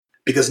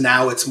because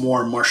now it's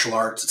more martial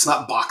arts. It's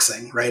not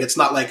boxing, right? It's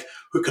not like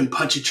who can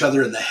punch each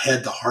other in the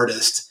head the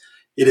hardest.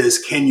 It is,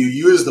 can you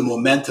use the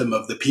momentum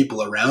of the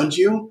people around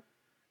you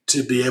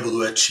to be able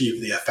to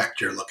achieve the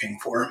effect you're looking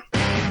for?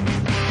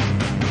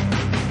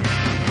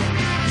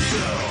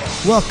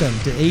 Welcome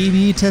to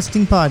A/B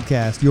Testing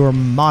Podcast, your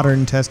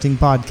modern testing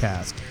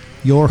podcast.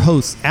 Your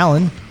hosts,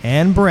 Alan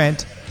and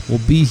Brent,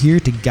 will be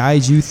here to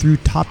guide you through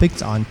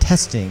topics on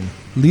testing,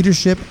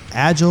 leadership,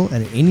 agile,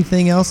 and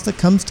anything else that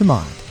comes to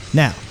mind.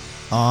 Now,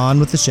 on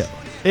with the show.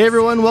 Hey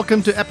everyone,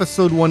 welcome to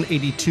episode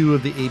 182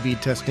 of the A/B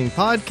Testing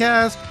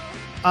Podcast.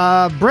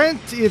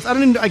 Brent is,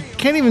 I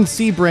can't even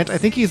see Brent. I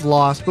think he's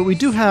lost, but we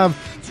do have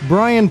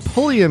Brian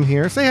Pulliam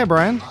here. Say hi,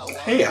 Brian.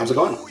 Hey, how's it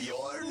going?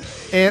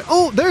 And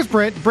there's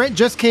Brent. Brent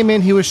just came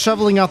in. He was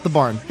shoveling out the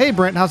barn. Hey,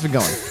 Brent, how's it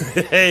going?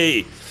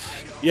 Hey,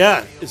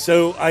 yeah.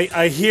 So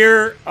I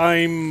hear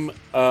I'm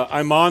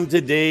on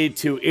today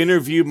to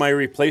interview my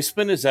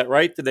replacement. Is that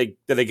right? Did I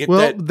get that?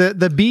 Well,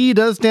 the B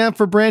does stand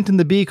for Brent, and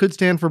the B could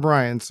stand for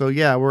Brian. So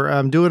yeah,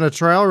 we're doing a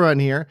trial run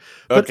here.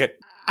 But okay.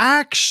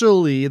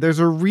 Actually, there's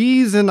a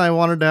reason I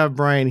wanted to have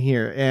Brian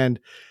here, and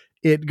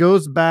it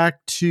goes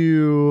back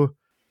to,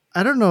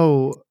 I don't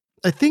know.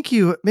 I think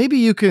you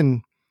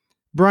can.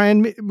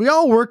 Brian, we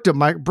all worked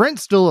at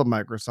Brent's still at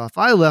Microsoft.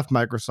 I left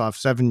Microsoft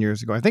 7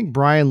 years ago. I think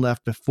Brian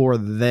left before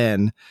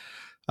then.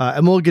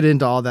 And we'll get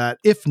into all that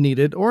if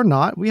needed or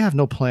not. We have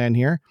no plan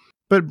here.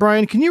 But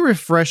Brian, can you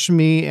refresh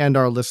me and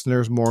our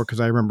listeners more,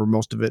 because I remember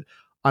most of it,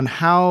 on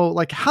how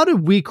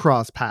did we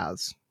cross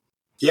paths?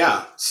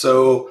 Yeah.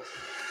 So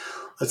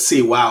let's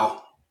see.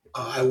 Wow.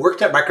 I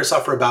worked at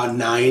Microsoft for about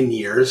 9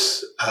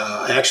 years.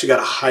 I actually got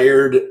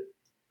hired.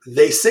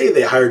 They say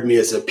they hired me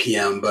as a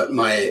PM, but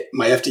my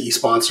FTE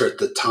sponsor at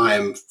the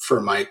time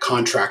for my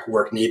contract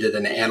work needed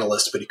an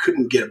analyst, but he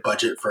couldn't get a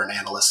budget for an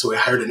analyst. So we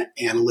hired an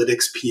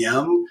analytics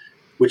PM,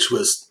 which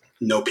was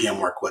no PM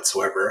work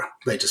whatsoever.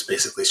 They just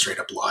basically straight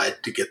up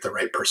lied to get the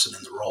right person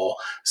in the role.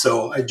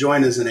 So I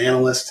joined as an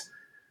analyst,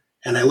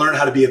 and I learned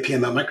how to be a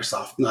PM at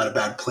Microsoft. Not a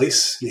bad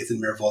place.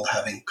 Nathan Myhrvold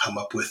having come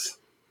up with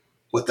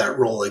what that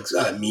role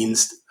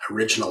means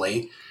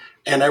originally.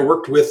 And I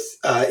worked with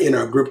in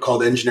a group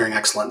called Engineering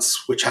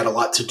Excellence, which had a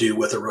lot to do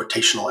with a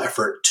rotational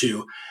effort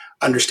to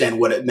understand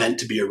what it meant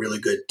to be a really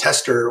good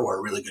tester or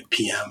a really good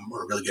PM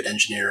or a really good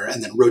engineer,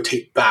 and then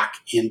rotate back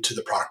into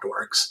the product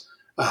orgs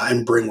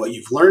and bring what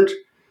you've learned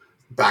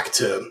back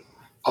to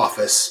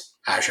Office,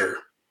 Azure,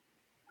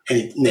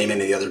 name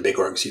any of the other big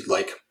orgs you'd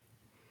like.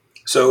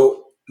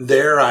 So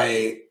there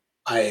I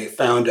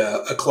found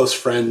a close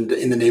friend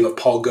in the name of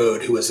Paul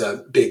Goad, who was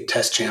a big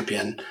test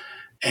champion.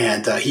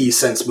 And he's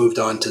since moved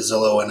on to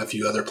Zillow and a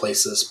few other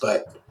places.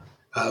 But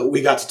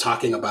we got to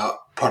talking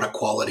about product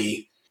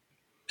quality.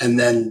 And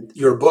then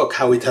your book,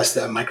 How We Test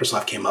It at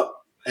Microsoft, came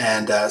up.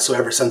 And so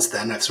ever since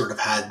then, I've sort of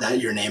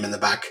had your name in the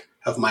back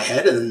of my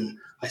head. And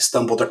I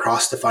stumbled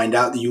across to find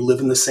out that you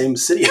live in the same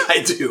city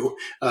I do.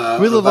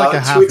 We live like a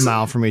half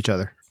mile from each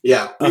other.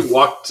 Yeah. We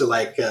walked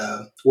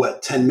to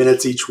 10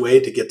 minutes each way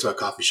to get to a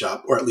coffee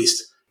shop, or at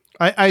least.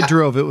 I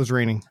drove. It was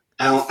raining.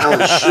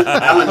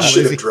 Alan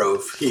should have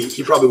drove.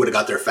 He probably would have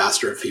got there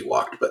faster if he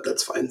walked, but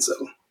that's fine. So,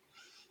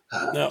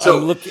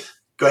 go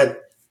ahead.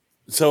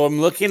 So I'm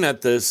looking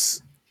at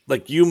this.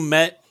 Like, you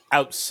met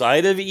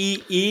outside of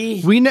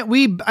EE.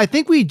 I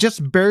think we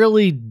just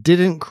barely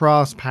didn't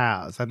cross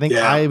paths. I think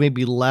I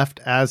maybe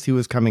left as he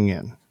was coming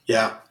in.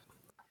 Yeah.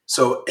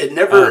 So we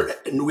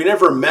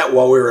never met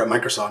while we were at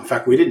Microsoft. In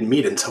fact, we didn't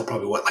meet until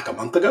probably a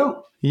month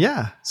ago.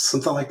 Yeah,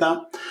 something like that.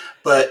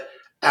 But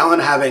Alan,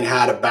 having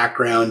had a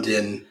background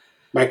in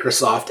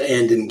Microsoft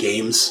and in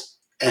games,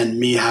 and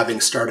me having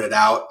started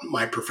out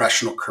my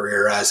professional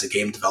career as a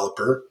game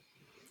developer,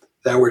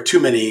 there were too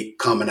many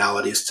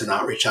commonalities to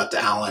not reach out to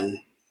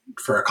Alan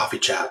for a coffee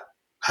chat.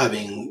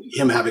 Having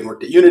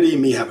worked at Unity,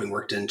 me having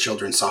worked in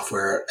children's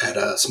software at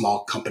a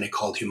small company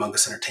called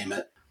Humongous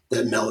Entertainment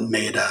that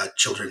made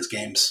children's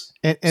games.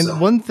 And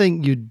one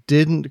thing you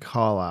didn't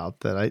call out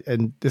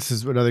and this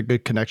is another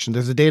good connection.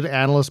 There's a data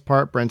analyst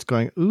part. Brent's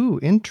going, ooh,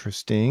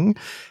 interesting.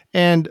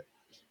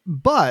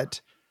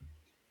 But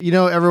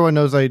everyone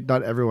knows,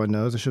 not everyone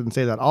knows, I shouldn't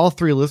say that. All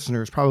three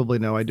listeners probably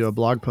know I do a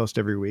blog post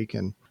every week.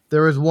 And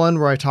there was one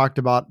where I talked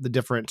about the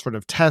different sort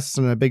of tests,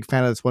 and I'm a big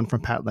fan of this one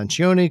from Pat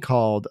Lancioni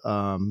called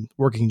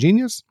Working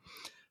Genius.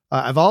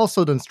 I've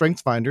also done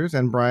StrengthsFinders,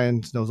 and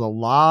Brian knows a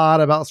lot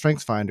about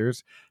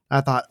StrengthsFinders.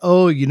 I thought,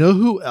 you know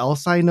who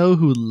else I know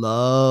who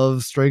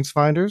loves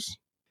StrengthsFinders?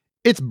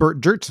 It's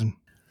Bert Jertson.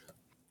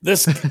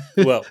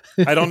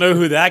 I don't know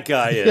who that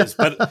guy is,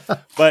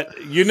 but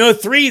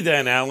three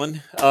then,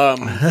 Alan.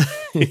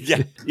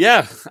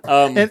 Yeah.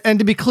 And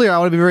to be clear, I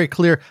want to be very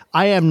clear.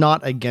 I am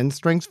not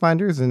against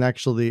StrengthsFinders, and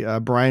actually,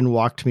 Brian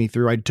walked me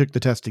through. I took the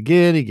test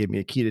again. He gave me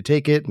a key to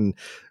take it, and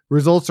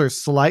results are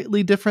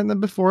slightly different than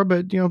before,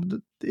 but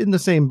in the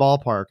same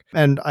ballpark.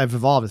 And I've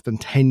evolved. It's been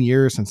 10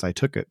 years since I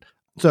took it,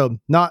 so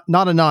not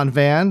a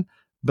non-fan.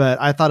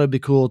 But I thought it'd be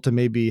cool to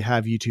maybe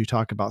have you two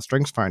talk about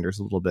StrengthsFinders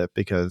a little bit,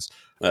 because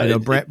I know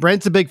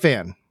Brent's a big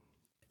fan.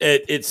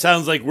 It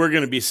sounds like we're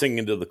going to be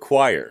singing to the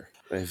choir.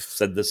 I've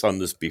said this on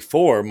this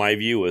before, my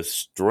view of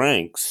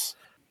strengths,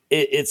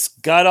 it's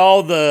got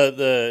all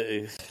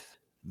the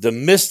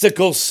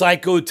mystical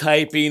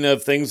psychotyping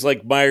of things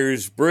like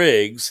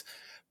Myers-Briggs,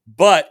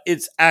 but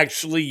it's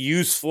actually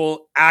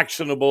useful,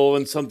 actionable,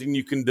 and something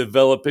you can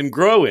develop and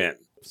grow in.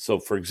 So,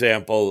 for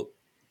example,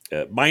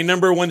 my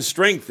number one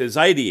strength is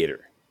ideator.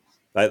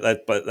 But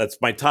that's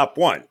my top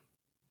one.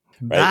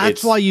 Right?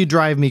 That's why you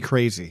drive me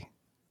crazy.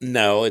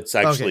 No, it's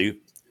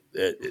actually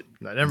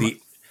No, never mind.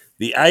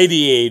 the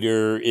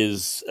ideator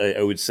is,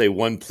 I would say,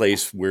 one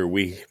place where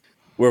we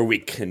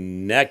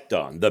connect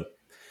on.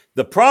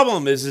 The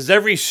problem is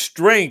every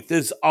strength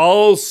is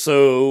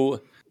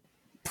also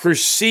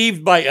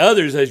perceived by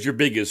others as your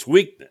biggest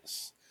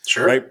weakness.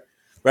 Sure.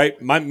 Right.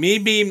 Me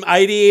being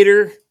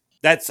ideator,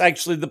 that's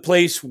actually the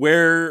place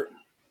where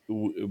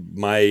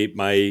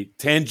my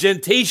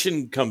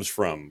tangentation comes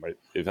from. Right?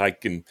 If I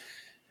can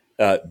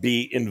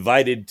be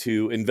invited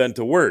to invent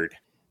a word,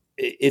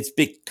 it's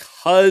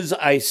because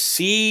I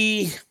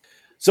see.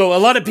 So a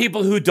lot of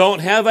people who don't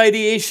have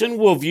ideation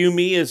will view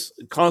me as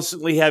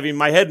constantly having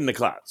my head in the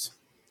clouds,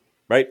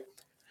 right?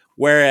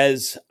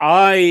 Whereas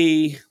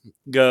I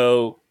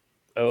go,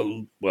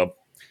 oh, well,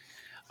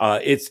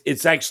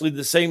 it's actually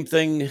the same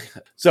thing.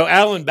 So,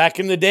 Alan, back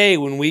in the day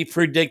when we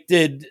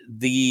predicted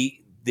the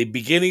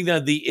beginning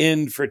of the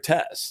end for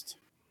test,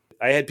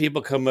 I had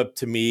people come up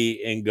to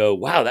me and go,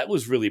 wow, that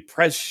was really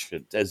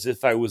prescient, as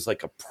if I was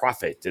like a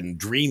prophet and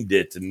dreamed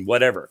it and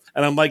whatever.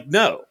 And I'm like,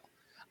 no,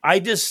 I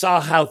just saw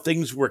how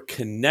things were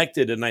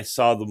connected, and I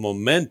saw the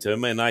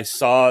momentum, and I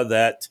saw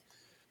that,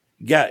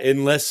 yeah,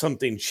 unless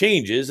something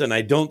changes, and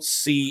I don't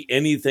see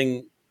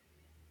anything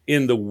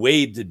in the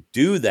way to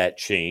do that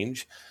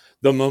change,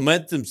 the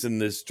momentum's in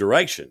this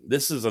direction.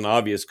 This is an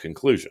obvious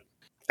conclusion.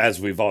 As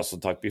we've also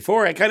talked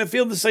before, I kind of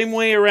feel the same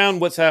way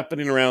around what's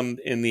happening around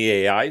in the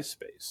AI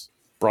space.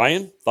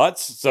 Brian,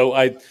 thoughts?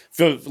 So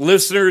for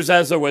listeners,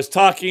 as I was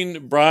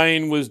talking,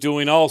 Brian was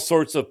doing all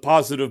sorts of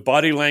positive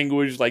body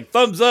language, like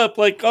thumbs up,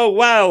 like, oh,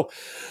 wow.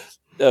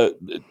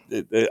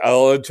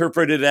 I'll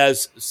interpret it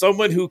as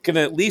someone who can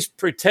at least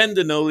pretend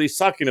to know what he's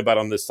talking about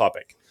on this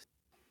topic.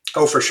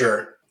 Oh, for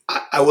sure.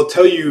 I will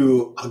tell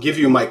you, I'll give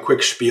you my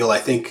quick spiel. I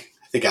think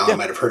Alan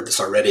might have heard this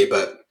already,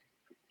 but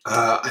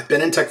I've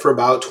been in tech for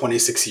about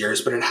 26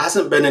 years, but it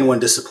hasn't been in one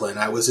discipline.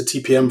 I was a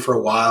TPM for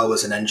a while,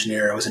 was an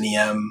engineer, I was an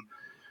EM,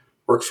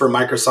 worked for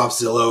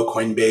Microsoft, Zillow,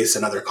 Coinbase,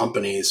 and other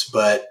companies.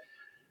 But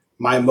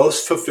my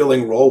most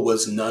fulfilling role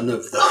was none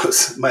of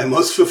those. My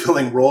most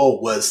fulfilling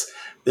role was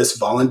this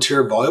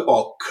volunteer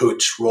volleyball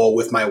coach role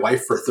with my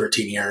wife for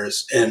 13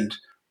 years. And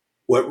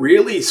what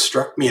really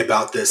struck me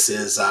about this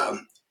is I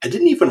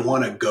didn't even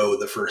want to go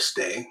the first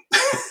day.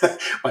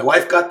 My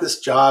wife got this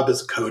job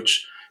as a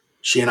coach.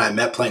 She and I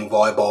met playing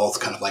volleyball. It's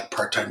kind of like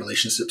part-time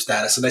relationship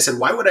status. And I said,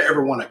 why would I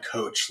ever want to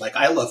coach? Like,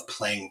 I love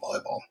playing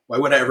volleyball. Why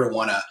would I ever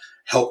want to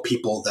help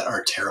people that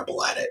are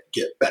terrible at it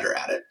get better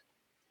at it?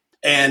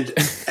 And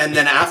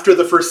then after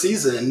the first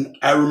season,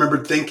 I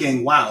remembered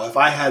thinking, wow, if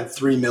I had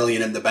 $3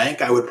 million in the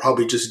bank, I would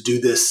probably just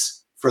do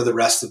this for the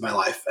rest of my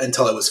life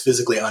until I was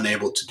physically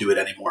unable to do it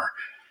anymore.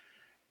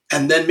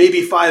 And then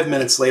maybe 5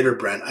 minutes later,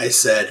 Brent, I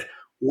said,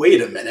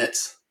 wait a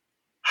minute.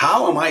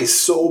 How am I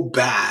so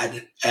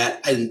bad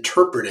at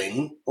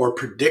interpreting or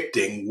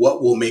predicting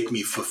what will make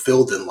me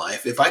fulfilled in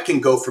life? If I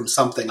can go from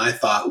something I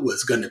thought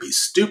was going to be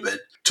stupid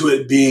to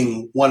it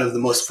being one of the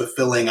most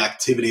fulfilling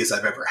activities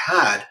I've ever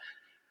had,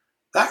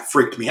 that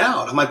freaked me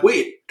out. I'm like,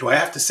 wait, do I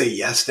have to say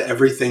yes to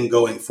everything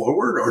going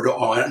forward?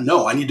 Or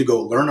no, I need to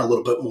go learn a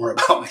little bit more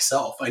about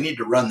myself. I need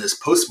to run this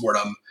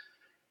postmortem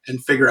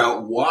and figure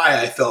out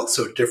why I felt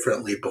so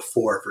differently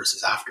before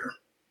versus after.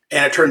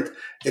 And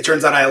it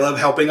turns out I love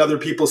helping other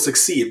people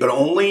succeed, but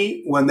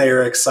only when they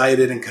are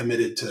excited and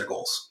committed to their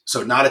goals.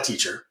 So not a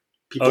teacher.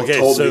 People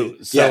told me.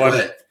 So go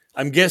ahead.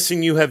 I'm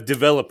guessing you have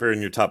developer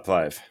in your top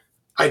 5.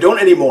 I don't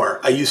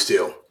anymore. I used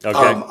to.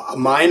 Okay.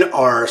 Mine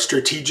are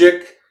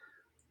strategic,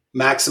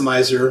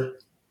 maximizer,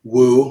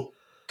 woo,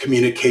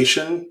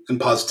 communication, and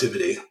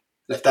positivity.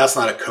 If that's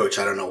not a coach,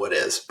 I don't know what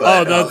is.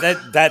 But,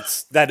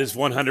 that is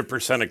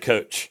 100% a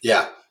coach.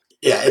 Yeah.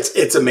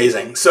 It's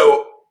amazing.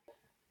 So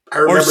I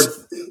remember,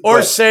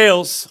 or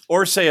sales.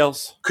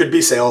 Could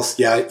be sales.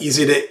 Yeah.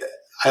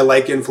 I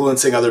like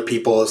influencing other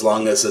people as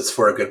long as it's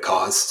for a good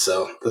cause.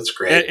 So that's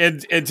great.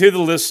 And to the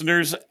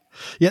listeners,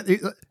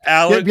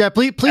 Alan,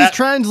 please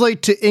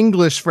translate to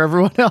English for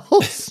everyone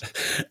else.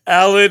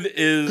 Alan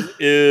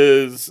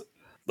is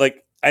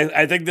like,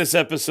 I think this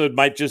episode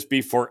might just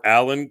be for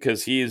Alan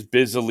because he is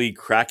busily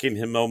cracking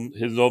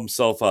his own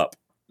self up.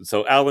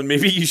 So Alan,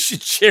 maybe you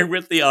should share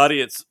with the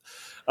audience.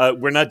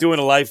 We're not doing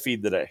a live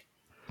feed today.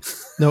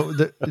 No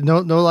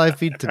live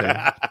feed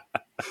today.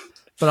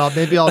 But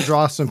maybe I'll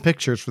draw some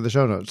pictures for the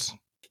show notes.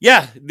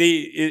 Yeah,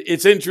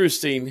 it's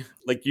interesting.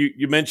 Like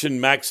you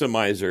mentioned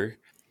maximizer.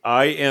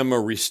 I am a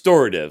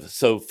restorative.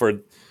 So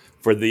for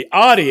the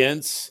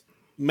audience,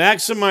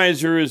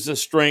 maximizer is a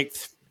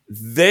strength.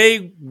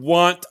 They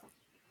want,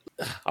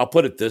 I'll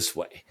put it this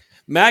way.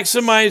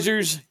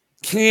 Maximizers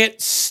can't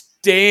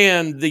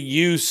stand the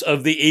use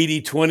of the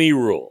 80-20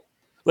 rule.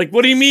 Like,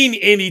 what do you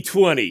mean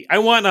 80-20? I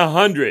want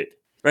 100,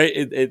 right?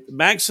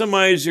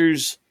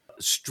 Maximizers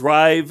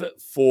strive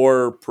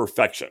for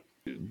perfection.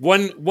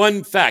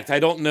 One fact, I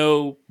don't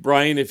know,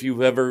 Brian, if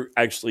you've ever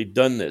actually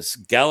done this.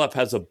 Gallup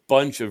has a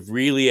bunch of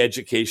really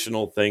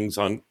educational things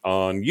on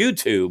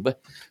YouTube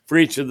for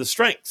each of the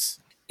strengths.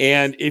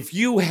 And if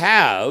you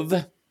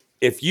have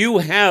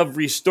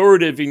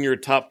restorative in your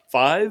top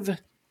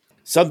 5,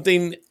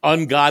 something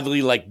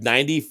ungodly like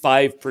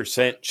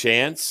 95%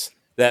 chance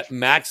that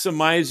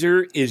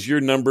maximizer is your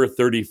number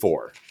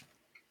 34.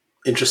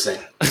 Interesting.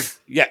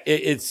 Yeah,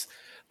 it's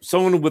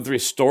someone with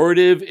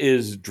restorative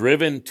is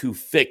driven to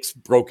fix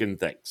broken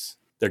things.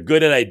 They're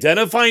good at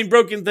identifying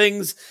broken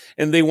things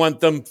and they want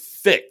them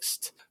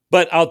fixed.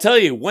 But I'll tell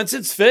you, once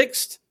it's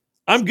fixed,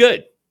 I'm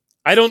good.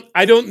 I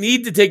don't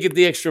need to take it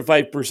the extra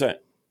 5%.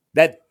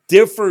 That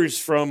differs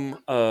from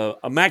a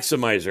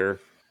maximizer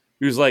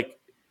who's like,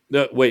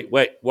 no, wait,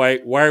 why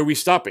are we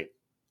stopping?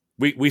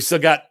 We still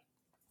got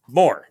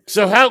more.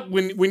 So how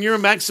when you're a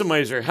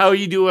maximizer, how are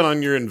you doing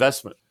on your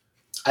investment?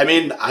 I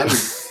mean,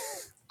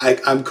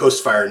 I'm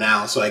Coast Fire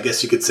now, so I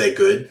guess you could say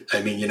good.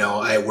 I mean,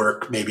 I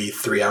work maybe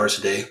 3 hours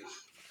a day.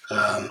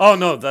 Oh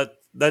no,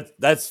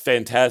 that's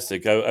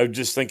fantastic. I'm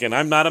just thinking,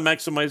 I'm not a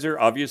maximizer,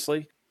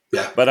 obviously.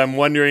 Yeah. But I'm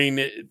wondering,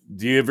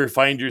 do you ever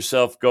find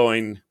yourself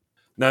going,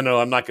 no,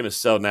 I'm not going to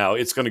sell now.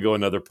 It's going to go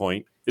another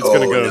point. It's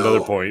going to go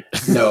another point.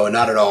 No,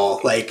 not at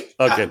all. Like,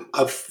 okay.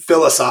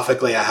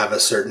 Philosophically, I have a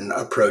certain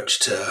approach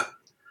to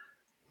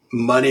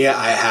money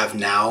I have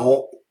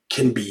now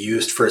can be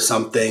used for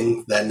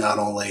something that not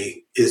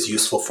only is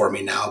useful for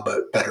me now,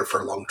 but better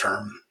for long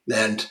term.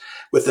 And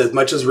with as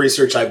much as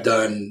research I've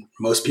done,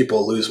 most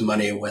people lose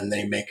money when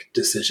they make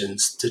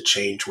decisions to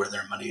change where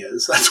their money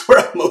is. That's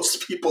where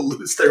most people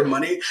lose their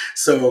money.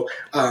 So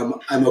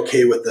I'm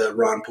okay with the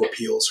Ron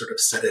Popeil sort of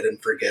set it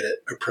and forget it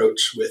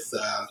approach with,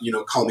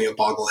 call me a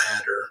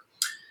bogglehead or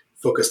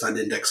focused on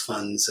index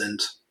funds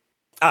and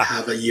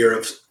have a year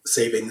of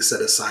savings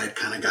set aside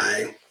kind of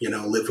guy,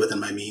 live within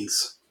my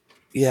means.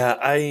 Yeah,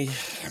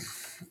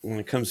 when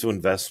it comes to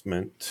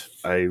investment,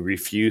 I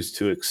refuse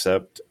to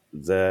accept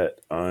that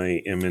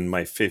I am in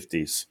my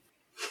 50s.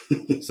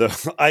 So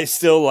I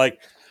still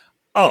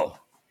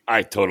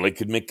I totally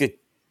could make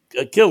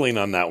a killing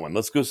on that one.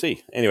 Let's go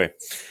see. Anyway,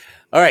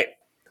 all right.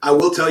 I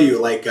will tell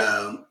you,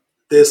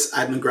 this,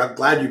 I'm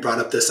glad you brought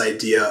up this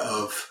idea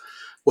of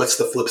what's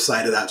the flip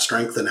side of that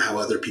strength and how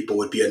other people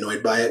would be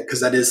annoyed by it.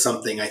 Because that is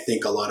something I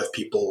think a lot of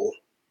people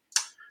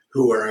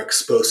who are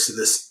exposed to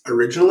this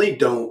originally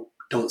don't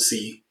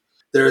see.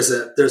 There's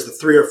the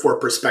 3 or 4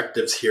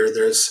 perspectives here.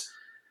 There's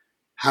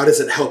how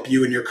does it help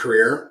you in your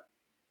career?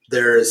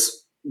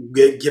 There's,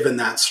 given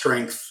that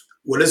strength,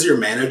 what does your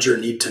manager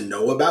need to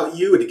know about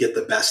you to get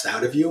the best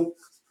out of you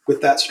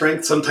with that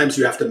strength? Sometimes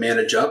you have to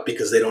manage up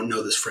because they don't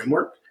know this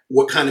framework.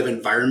 What kind of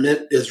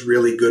environment is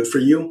really good for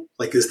you?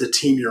 Like, does the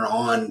team you're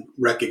on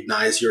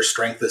recognize your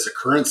strength as a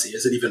currency?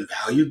 Is it even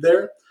valued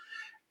there?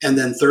 And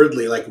then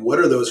thirdly, what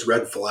are those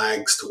red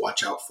flags to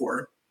watch out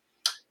for?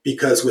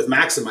 Because with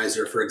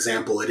Maximizer, for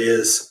example, it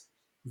is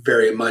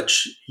very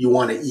much you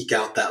want to eke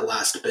out that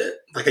last bit.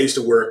 Like, I used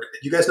to work. Do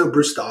you guys know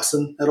Bruce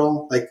Dawson at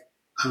all?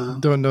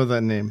 Don't know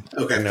that name.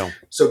 Okay. No.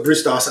 So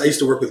Bruce Dawson, I used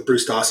to work with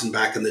Bruce Dawson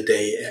back in the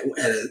day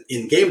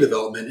in game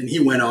development, and he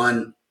went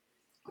on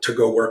to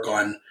go work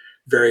on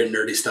very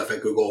nerdy stuff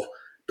at Google.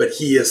 But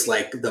he is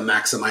like the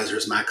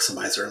maximizer's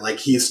maximizer. Like,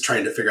 he's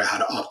trying to figure out how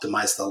to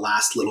optimize the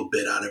last little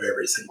bit out of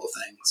every single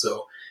thing.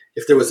 So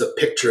if there was a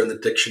picture in the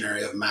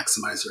dictionary of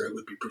maximizer, it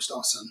would be Bruce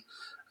Dawson.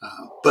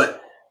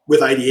 But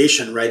with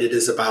ideation, right, it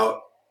is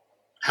about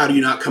how do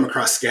you not come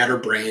across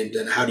scatterbrained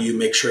and how do you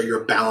make sure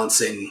you're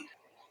balancing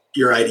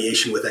your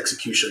ideation with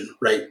execution,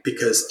 right?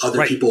 Because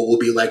other people will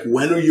be like,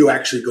 when are you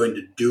actually going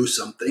to do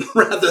something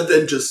rather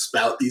than just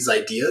spout these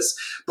ideas?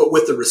 But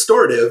with the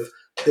restorative,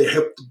 they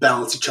help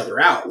balance each other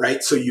out,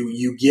 right? So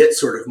you get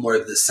sort of more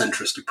of this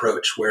centrist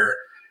approach where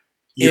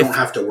you don't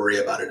have to worry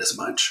about it as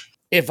much.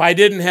 If I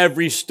didn't have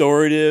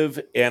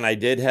restorative and I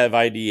did have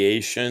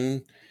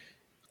ideation,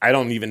 I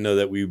don't even know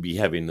that we would be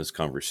having this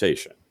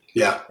conversation.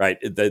 Yeah. Right.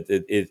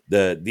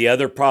 The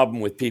other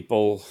problem with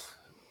people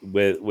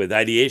with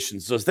ideation.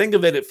 So think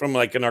of it from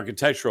like an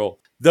architectural.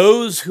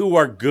 Those who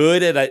are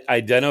good at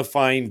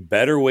identifying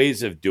better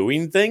ways of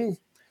doing things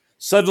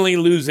suddenly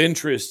lose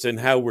interest in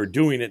how we're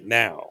doing it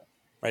now.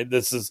 Right.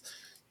 This is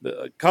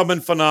the common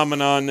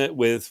phenomenon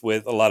with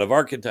a lot of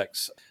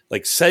architects.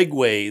 Like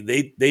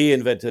Segway, they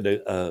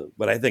invented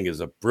what I think is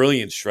a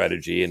brilliant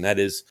strategy, and that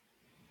is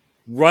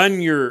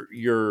run your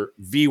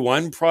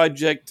V1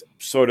 project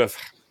sort of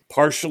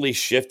partially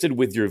shifted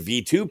with your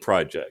V2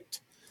 project.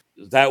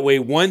 That way,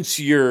 once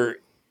your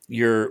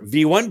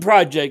V1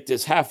 project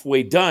is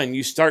halfway done,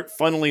 you start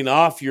funneling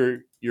off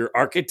your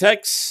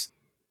architects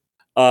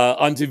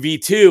onto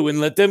V2 and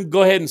let them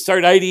go ahead and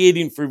start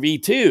ideating for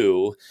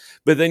V2.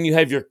 But then you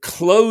have your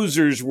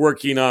closers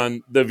working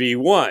on the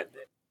V1.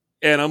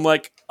 And I'm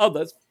like, oh,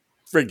 that's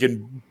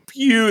freaking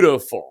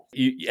beautiful.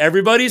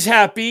 Everybody's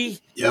happy.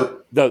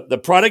 Yep. The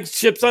product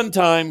ships on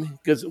time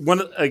because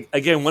one of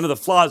the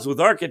flaws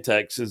with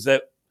architects is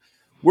that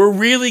we're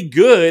really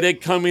good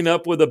at coming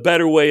up with a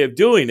better way of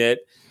doing it.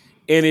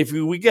 And if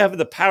we have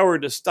the power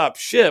to stop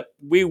ship,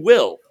 we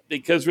will,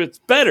 because it's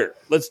better.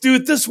 Let's do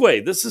it this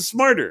way. This is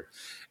smarter.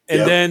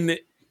 And then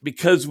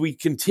because we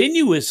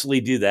continuously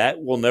do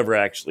that, we'll never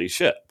actually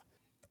ship.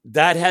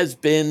 That has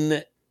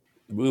been,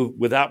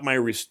 without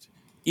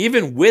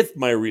even with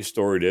my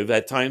restorative,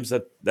 at times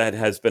that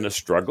has been a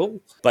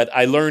struggle. But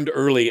I learned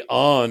early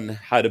on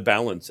how to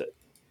balance it.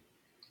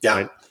 Yeah.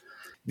 Right?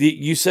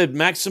 You said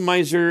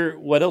maximizer.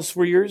 What else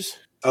were yours?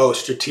 Oh,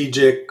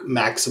 strategic,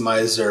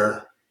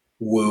 maximizer,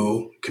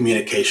 woo,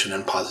 communication,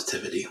 and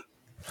positivity.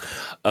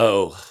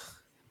 Oh,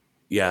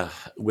 yeah.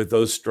 With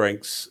those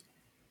strengths,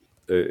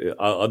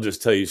 I'll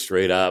just tell you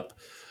straight up.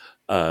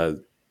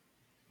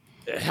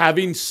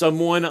 Having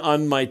someone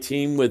on my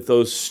team with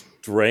those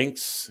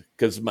strengths,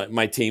 because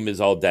my team is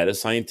all data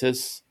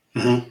scientists,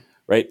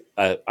 right?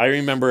 I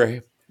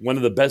remember one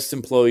of the best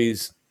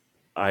employees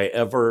I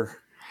ever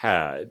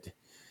had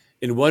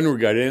in one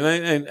regard,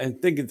 and I'm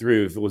thinking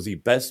through if it was the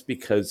best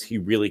because he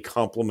really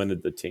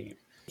complimented the team.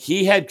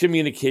 He had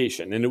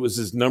communication, and it was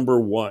his number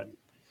one.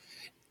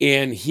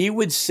 And he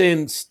would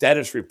send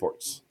status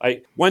reports.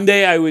 One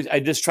day I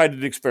just tried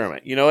an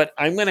experiment. You know what?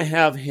 I'm going to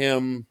have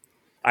him.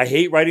 I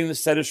hate writing the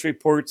status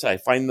reports. I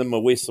find them a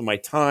waste of my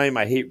time.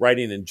 I hate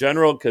writing in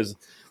general because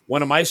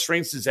one of my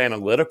strengths is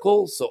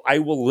analytical. So I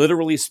will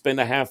literally spend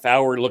a half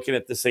hour looking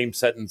at the same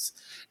sentence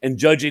and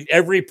judging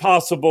every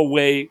possible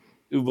way.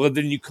 Well,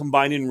 then you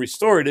combine in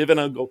restorative, and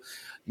I'll go,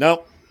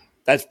 no,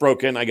 that's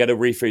broken. I got to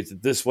rephrase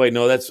it this way.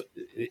 No,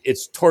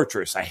 it's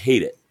torturous. I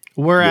hate it.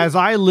 Whereas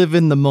I live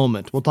in the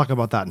moment. We'll talk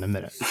about that in a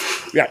minute.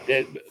 Yeah.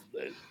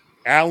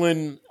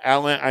 Alan,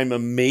 I'm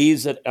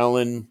amazed at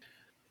Alan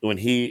when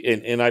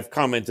and I've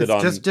commented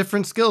on just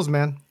different skills,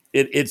 man.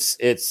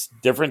 It's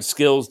different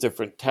skills,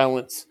 different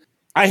talents.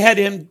 I had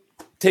him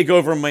take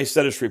over my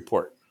status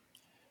report.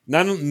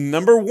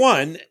 Number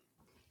one,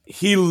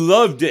 he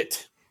loved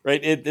it,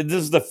 right? This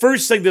is the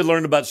first thing to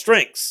learn about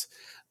strengths.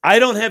 I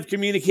don't have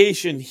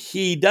communication.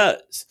 He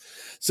does.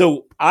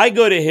 So I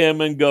go to him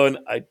and go, and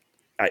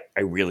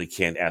I really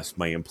can't ask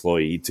my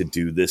employee to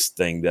do this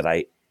thing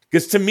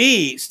because to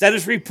me,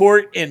 status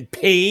report and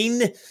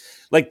pain,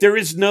 like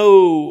it's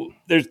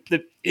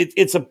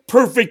a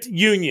perfect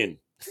union.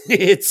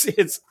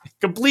 It's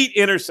complete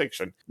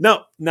intersection.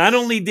 No, not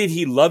only did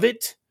he love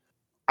it,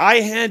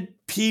 I had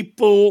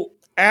people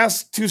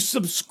ask to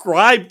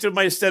subscribe to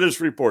my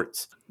status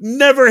reports.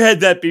 Never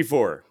had that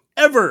before,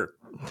 ever.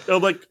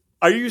 I'm like,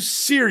 are you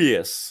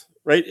serious?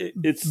 Right?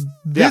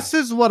 This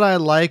is what I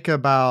like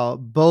about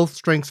both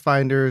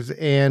StrengthsFinders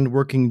and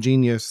Working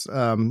Genius.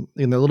 And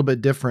they're a little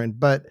bit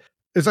different, but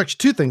there's actually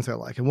two things I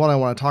like, and one I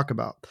want to talk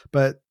about.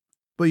 But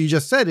what you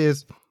just said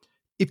is,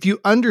 if you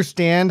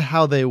understand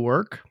how they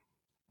work,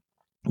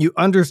 you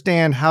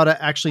understand how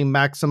to actually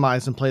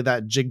maximize and play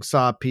that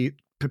jigsaw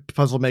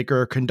puzzle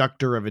maker or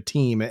conductor of a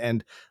team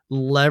and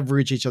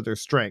leverage each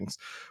other's strengths.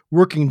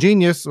 Working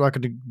Genius, I'm not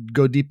going to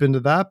go deep into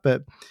that,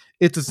 but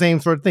it's the same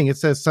sort of thing. It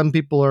says some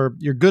people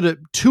you're good at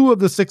 2 of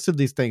the 6 of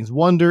these things: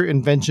 wonder,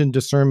 invention,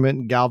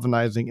 discernment,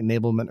 galvanizing,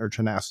 enablement, or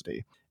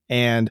tenacity.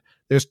 And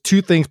there's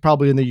 2 things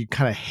probably in there you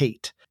kind of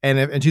hate,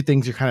 and 2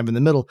 things you're kind of in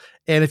the middle.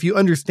 And if you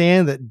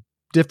understand that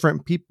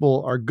different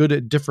people are good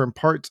at different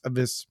parts of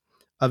this,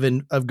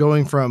 of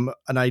going from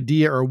an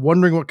idea or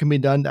wondering what can be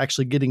done to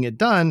actually getting it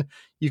done,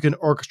 you can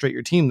orchestrate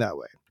your team that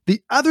way.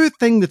 The other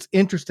thing that's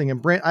interesting, and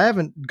Brent, I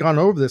haven't gone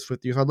over this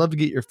with you, so I'd love to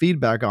get your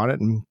feedback on it.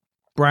 And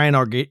Brian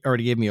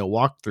already gave me a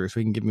walkthrough, so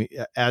he can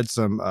add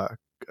some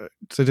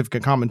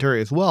significant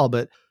commentary as well.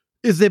 But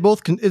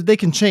they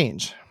can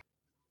change.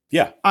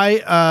 Yeah.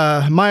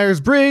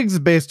 Myers-Briggs,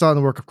 based on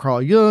the work of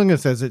Carl Jung, it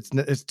says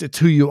it's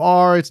who you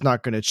are. It's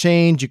not going to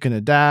change. You can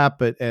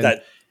adapt,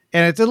 and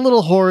it's a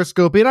little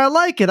horoscopy, and I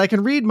like it. I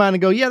can read mine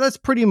and go, yeah, that's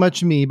pretty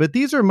much me. But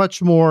these are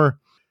much more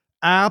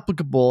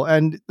applicable.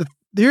 And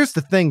here's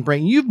the thing,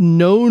 Brent, you've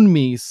known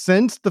me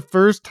since the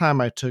first time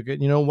I took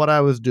it, you know what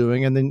I was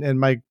doing.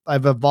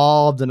 I've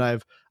evolved, and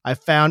I've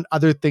found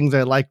other things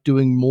I like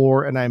doing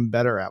more and I'm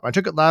better at. When I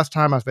took it last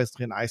time, I was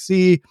basically an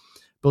IC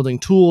building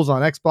tools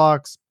on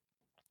Xbox,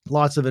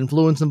 lots of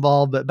influence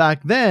involved. But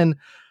back then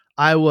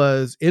I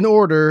was in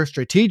order: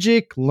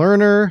 strategic,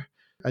 learner,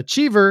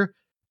 achiever,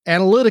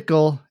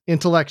 analytical,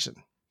 intellection.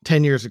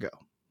 10 years ago.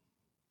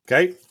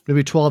 Okay.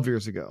 Maybe 12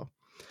 years ago.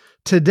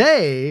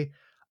 Today,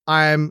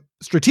 I'm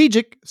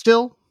strategic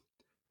still,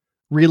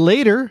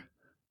 relator,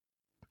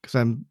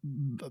 because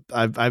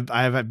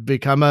I've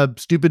become a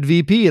stupid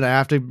VP and I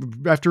have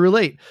to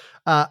relate.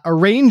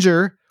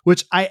 Arranger,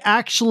 which I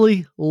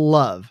actually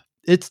love.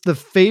 It's the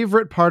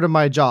favorite part of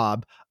my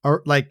job,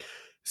 or like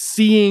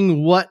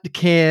seeing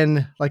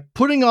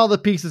putting all the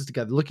pieces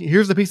together. Looking,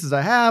 here's the pieces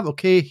I have.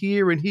 Okay,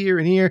 here and here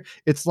and here.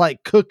 It's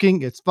like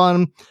cooking. It's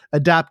fun.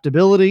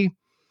 Adaptability,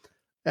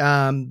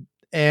 and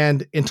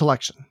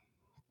intellection.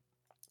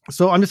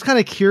 So I'm just kind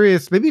of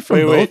curious, maybe from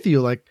both of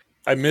you, like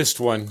I missed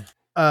one.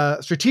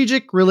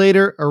 Strategic,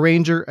 relator,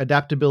 arranger,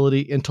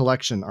 adaptability,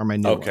 intellection are my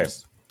new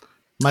ones.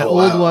 My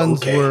old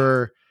ones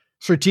were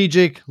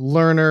strategic,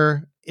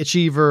 learner,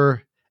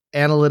 achiever,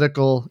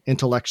 analytical,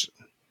 intellection.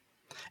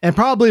 And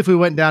probably if we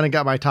went down and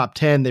got my top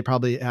 10, they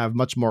probably have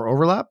much more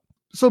overlap.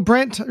 So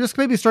Brent, just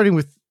maybe starting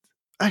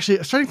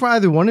for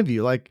either one of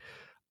you, like,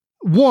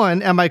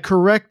 one, am I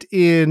correct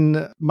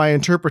in my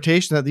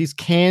interpretation that these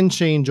can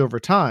change over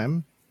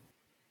time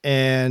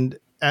and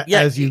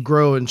as you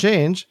grow and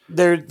change?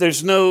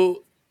 There's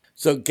no,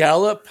 so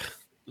Gallup,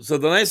 so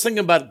the nice thing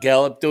about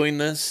Gallup doing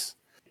this,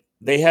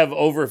 they have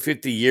over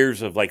 50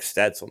 years of like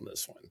stats on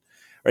this one,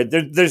 right?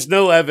 There's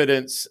no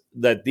evidence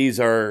that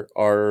these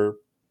are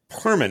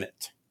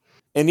permanent.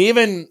 And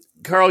even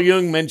Carl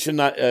Jung mentioned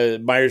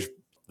Myers.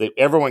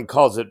 Everyone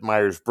calls it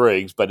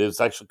Myers-Briggs, but it's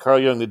actually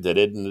Carl Jung that did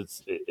it, and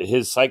it's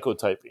his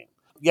psychotyping.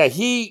 Yeah,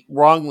 he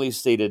wrongly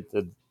stated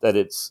that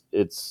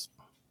it's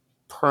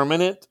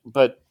permanent,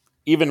 but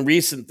even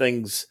recent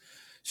things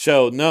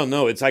show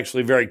no, it's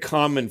actually very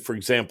common. For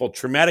example,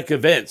 traumatic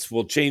events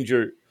will change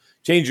your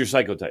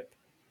psychotype.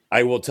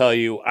 I will tell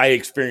you, I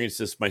experienced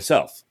this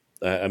myself.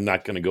 I'm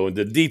not going to go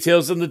into the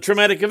details of the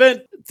traumatic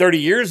event. 30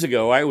 years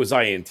ago, I was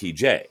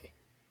INTJ,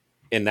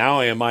 and now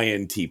I am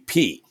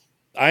INTP.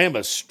 I am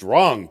a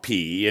strong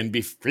P, and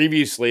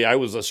previously I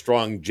was a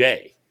strong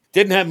J.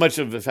 Didn't have much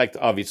of an effect,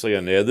 obviously,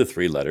 on the other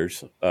three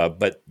letters,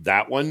 but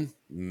that one,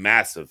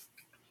 massive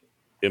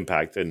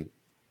impact and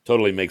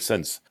totally makes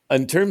sense.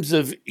 In terms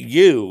of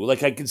you,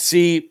 like I could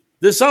see,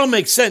 this all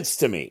makes sense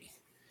to me,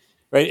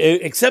 right?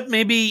 Except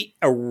maybe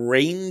a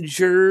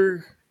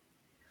ranger,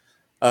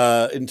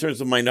 in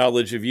terms of my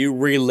knowledge of you.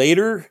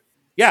 Relator,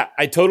 yeah,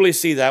 I totally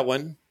see that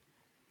one.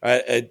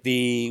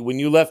 When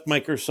you left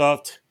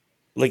Microsoft,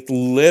 like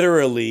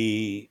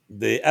literally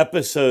the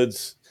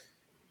episodes,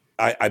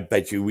 I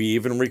bet you we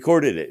even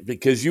recorded it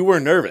because you were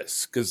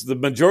nervous. Because the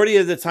majority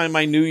of the time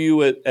I knew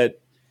you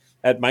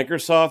at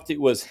Microsoft, it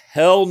was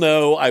hell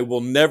no, I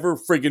will never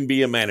friggin'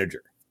 be a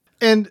manager.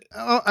 And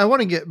I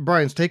want to get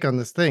Brian's take on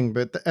this thing,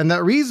 and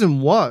that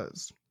reason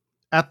was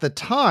at the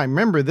time,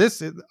 remember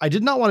this, I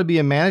did not want to be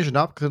a manager,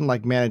 not because I didn't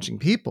like managing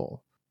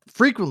people.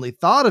 Frequently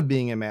thought of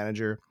being a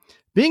manager.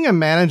 Being a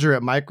manager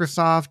at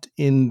Microsoft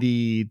in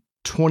the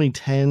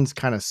 2010s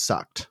kind of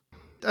sucked.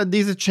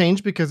 These have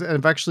changed because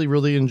I've actually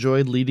really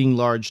enjoyed leading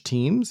large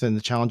teams and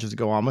the challenges that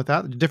go on with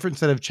that. A different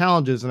set of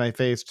challenges than I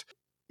faced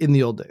in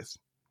the old days.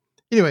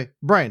 Anyway,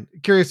 Brian,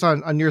 curious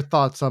on your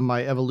thoughts on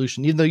my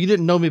evolution, even though you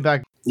didn't know me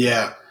back.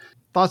 Yeah.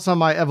 Thoughts on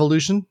my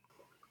evolution?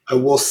 I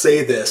will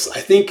say this. I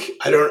think,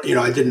 I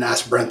didn't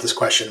ask Brent this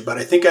question, but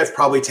I think I've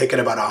probably taken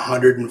about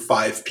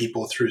 105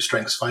 people through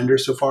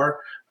StrengthsFinders so far.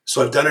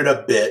 So I've done it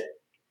a bit.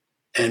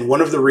 And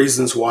one of the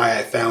reasons why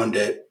I found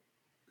it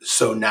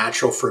so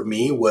natural for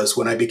me was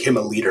when I became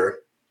a leader,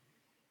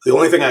 the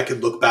only thing I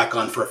could look back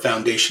on for a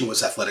foundation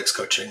was athletics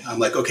coaching. I'm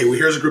like, okay, well,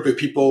 here's a group of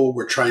people.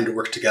 We're trying to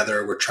work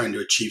together. We're trying to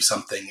achieve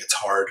something. It's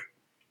hard.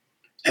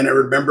 And I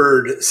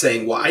remembered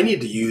saying, well, I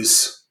need to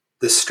use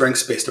this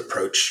strengths-based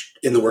approach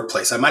in the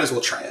workplace. I might as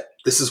well try it.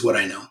 This is what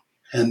I know.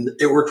 And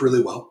it worked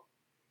really well.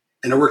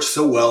 And it worked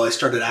so well, I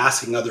started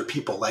asking other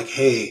people like,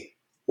 hey,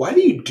 why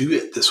do you do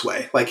it this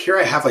way? Like here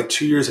I have like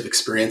 2 years of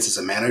experience as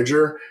a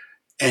manager,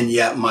 and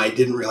yet I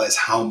didn't realize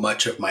how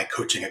much of my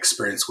coaching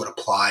experience would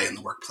apply in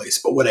the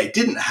workplace. But what I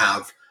didn't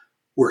have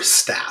were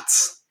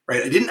stats,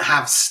 right? I didn't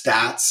have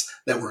stats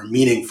that were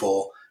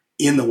meaningful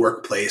in the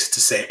workplace to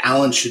say,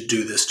 Alan should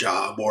do this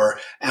job, or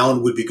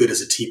Alan would be good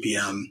as a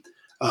TPM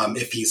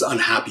if he's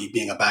unhappy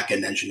being a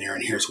back-end engineer,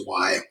 and here's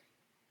why.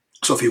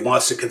 So if he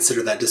wants to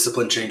consider that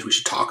discipline change, we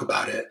should talk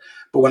about it.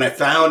 But when I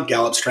found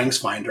Gallup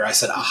StrengthsFinder, I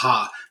said,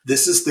 aha,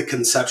 this is the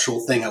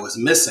conceptual thing I was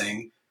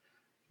missing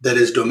that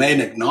is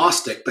domain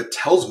agnostic, but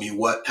tells me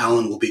what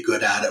Alan will be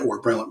good at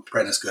or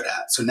Brent is good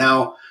at. So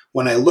now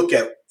when I look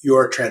at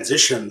your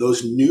transition,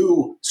 those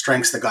new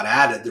strengths that got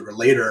added, the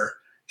relator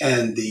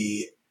and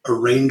the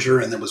arranger,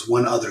 and there was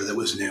one other that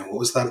was new. What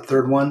was that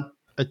third one?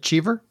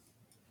 Achiever?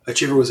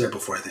 Achiever was there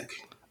before, I think.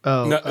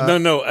 Oh,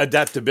 no,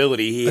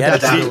 adaptability. He had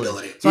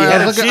adaptability. Sorry,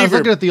 I was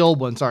looking at the old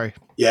one. Sorry.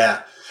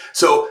 Yeah.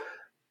 So,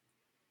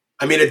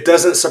 I mean, it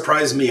doesn't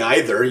surprise me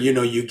either. You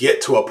know, you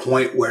get to a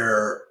point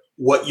where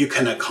what you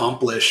can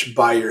accomplish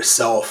by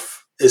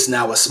yourself is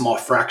now a small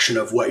fraction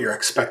of what you're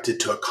expected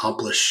to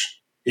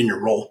accomplish in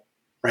your role,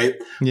 right?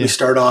 Yeah. We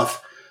start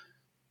off,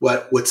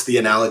 what's the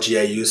analogy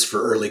I use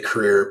for early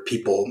career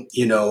people?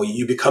 You know,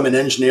 you become an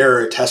engineer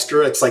or a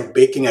tester. It's like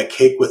baking a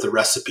cake with a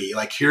recipe.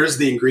 Like, here's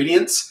the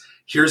ingredients.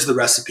 Here's the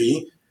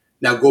recipe.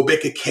 Now go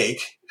bake a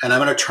cake, and I'm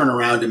going to turn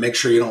around and make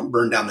sure you don't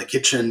burn down the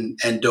kitchen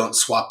and don't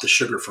swap the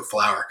sugar for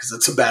flour, because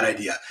it's a bad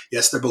idea.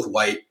 Yes, they're both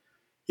white.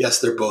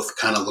 Yes, they're both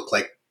kind of look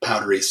like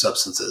powdery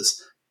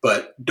substances,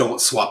 but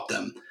don't swap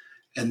them.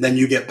 And then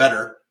you get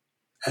better.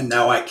 And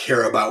now I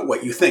care about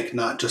what you think,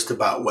 not just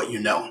about what you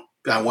know.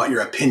 I want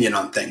your opinion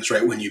on things,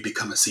 right, when you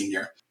become a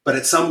senior. But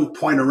at some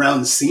point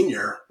around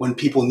senior, when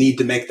people need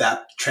to make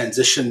that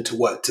transition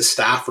to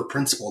staff or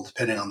principal,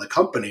 depending on the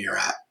company you're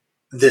at,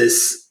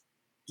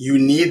 you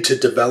need to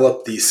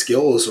develop these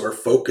skills or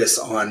focus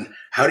on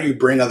how do you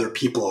bring other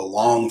people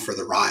along for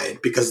the ride,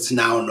 because it's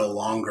now no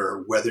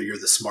longer whether you're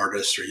the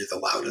smartest or you're the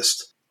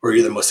loudest or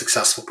you're the most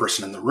successful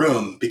person in the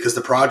room, because the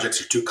projects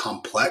are too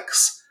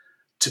complex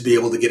to be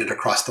able to get it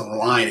across the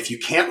line if you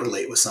can't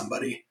relate with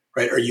somebody,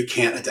 right? Or you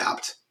can't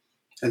adapt.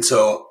 And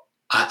so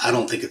I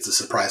don't think it's a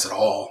surprise at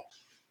all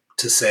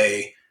to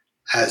say,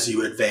 as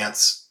you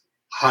advance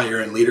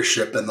higher in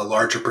leadership and the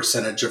larger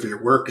percentage of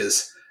your work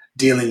is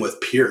dealing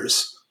with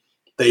peers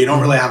that you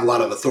don't really have a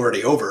lot of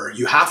authority over,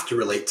 you have to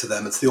relate to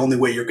them. It's the only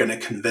way you're going to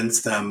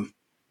convince them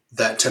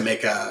that to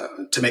make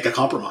a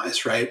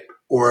compromise, right?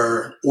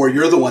 Or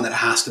you're the one that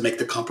has to make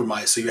the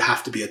compromise. So you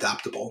have to be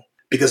adaptable,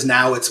 because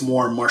now it's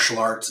more martial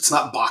arts. It's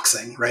not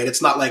boxing, right?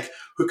 It's not like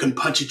who can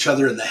punch each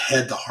other in the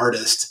head the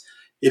hardest.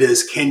 It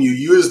is, can you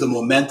use the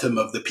momentum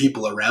of the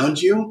people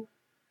around you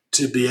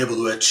to be able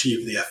to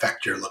achieve the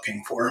effect you're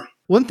looking for?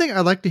 One thing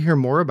I'd like to hear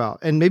more about,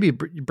 and maybe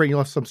bring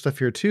off some stuff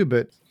here too,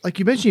 but like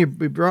you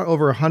mentioned, you brought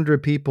over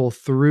 100 people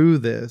through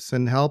this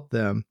and helped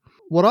them.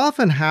 What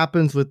often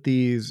happens with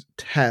these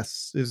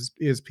tests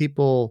is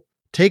people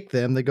take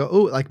them, they go,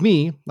 oh, like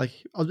me, like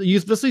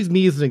let's use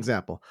me as an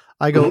example.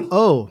 I go,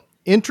 oh,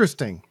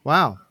 interesting.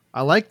 Wow.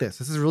 I like this.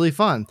 This is really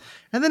fun.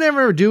 And then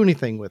never do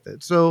anything with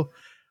it. So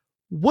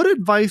what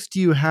advice do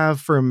you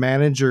have for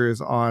managers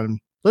on,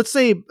 let's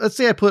say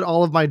I put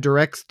all of my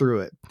directs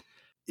through it,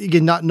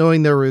 again, not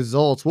knowing their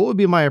results? What would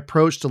be my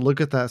approach to look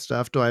at that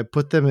stuff? Do I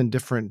put them in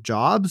different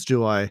jobs?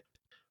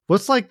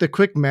 What's like the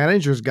quick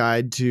manager's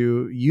guide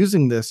to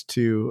using this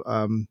to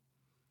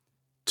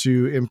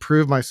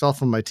improve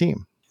myself and my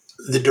team?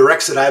 The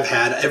directs that I've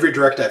had, every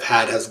direct I've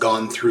had has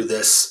gone through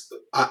this.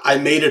 I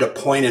made it a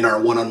point in our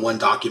one-on-one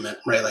document,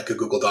 right? Like a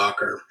Google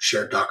Doc or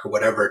shared doc or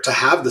whatever, to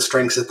have the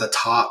strengths at the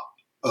top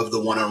of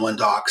the one-on-one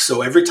doc.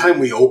 So every time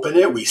we open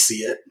it, we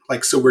see it.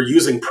 Like, so we're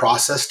using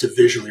process to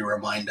visually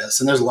remind us.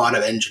 And there's a lot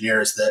of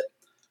engineers that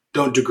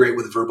don't do great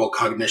with verbal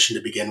cognition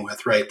to begin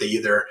with, right? They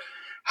either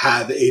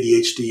have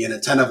ADHD and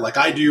attentive like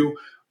I do,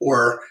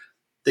 or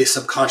they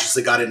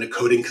subconsciously got into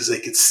coding because they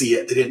could see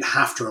it. They didn't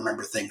have to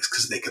remember things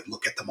because they could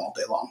look at them all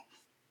day long.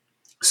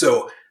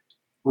 So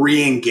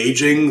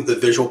re-engaging the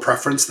visual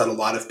preference that a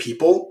lot of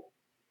people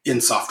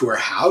in software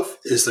have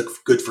is a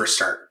good first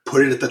start.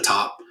 Put it at the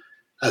top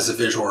as a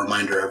visual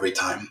reminder every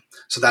time.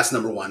 So that's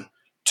number one.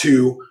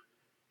 Two,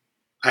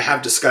 I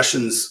have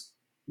discussions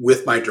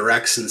with my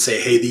directs and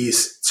say, hey,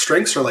 these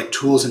strengths are like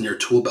tools in your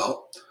tool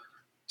belt.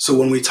 So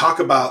when we talk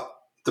about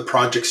the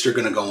projects you're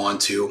going to go on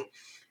to,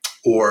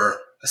 or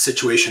a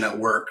situation at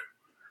work,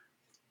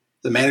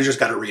 the manager's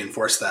got to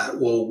reinforce that.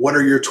 Well, what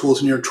are your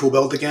tools in your tool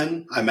belt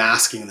again? I'm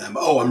asking them,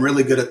 oh, I'm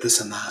really good at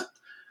this and that.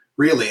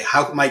 Really,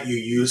 how might you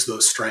use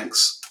those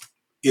strengths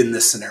in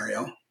this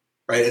scenario,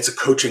 right? It's a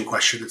coaching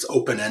question. It's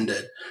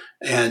open-ended.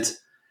 And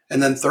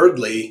then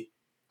thirdly,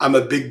 I'm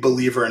a big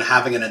believer in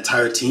having an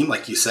entire team,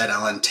 like you said,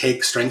 Alan,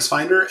 take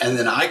StrengthsFinder, and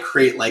then I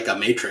create like a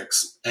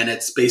matrix. And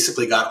it's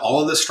basically got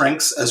all of the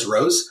strengths as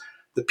rows,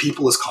 the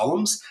people as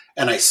columns,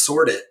 and I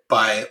sort it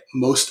by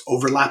most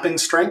overlapping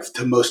strength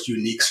to most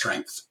unique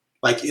strength,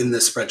 like in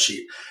this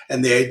spreadsheet.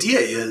 And the idea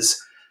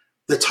is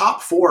the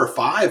top 4 or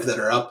 5 that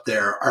are up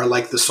there are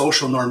like the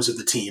social norms of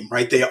the team,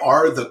 right? They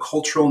are the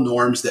cultural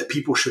norms that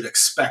people should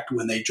expect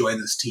when they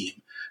join this team.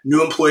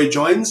 New employee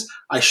joins,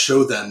 I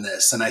show them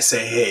this and I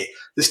say, hey,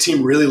 this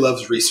team really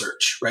loves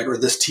research, right? Or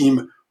this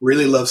team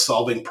really loves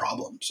solving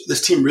problems.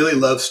 This team really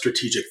loves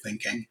strategic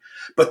thinking.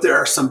 But there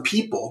are some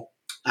people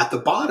at the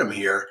bottom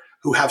here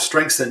who have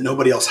strengths that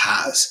nobody else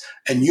has.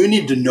 And you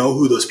need to know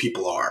who those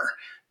people are.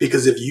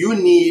 Because if you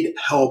need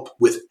help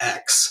with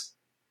X,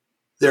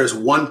 there's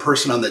one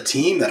person on the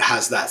team that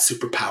has that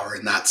superpower,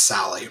 and that's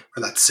Sally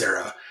or that's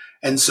Sarah.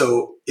 And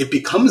so it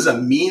becomes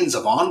a means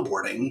of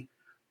onboarding,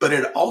 but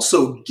it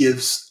also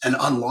gives and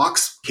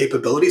unlocks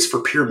capabilities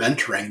for peer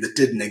mentoring that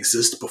didn't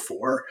exist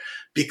before,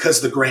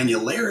 because the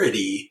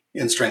granularity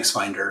in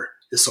StrengthsFinder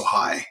is so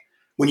high.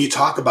 When you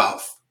talk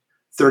about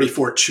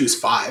 34 choose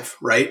 5,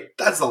 right?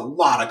 That's a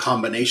lot of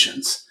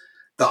combinations.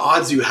 The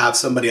odds you have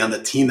somebody on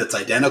the team that's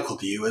identical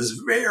to you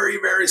is very,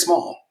 very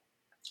small.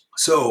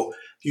 So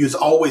use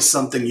always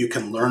something you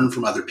can learn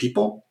from other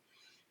people.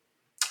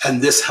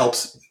 And this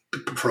helps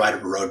provide a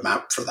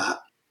roadmap for that.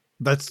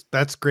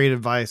 That's great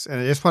advice.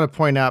 And I just want to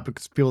point out,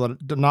 because people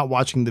that are not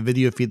watching the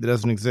video feed that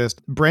doesn't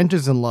exist, Brent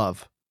is in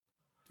love.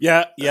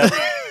 Yeah.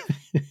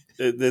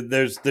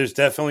 There's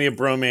definitely a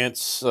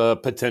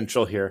bromance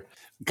potential here.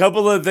 A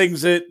couple of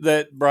things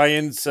that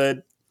Brian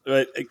said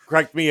it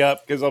cracked me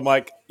up, because I'm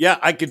like, yeah,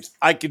 I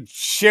could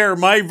share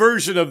my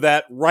version of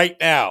that right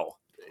now.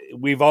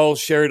 We've all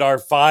shared our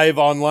 5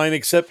 online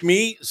except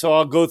me, so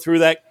I'll go through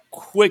that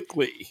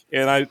quickly.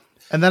 And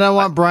then I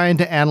want Brian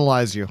to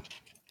analyze you.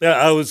 Yeah,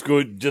 I was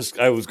going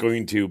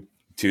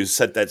to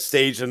set that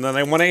stage, and then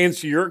I want to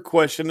answer your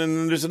question, and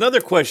then there's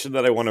another question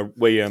that I want to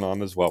weigh in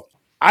on as well.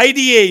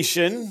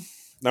 Ideation,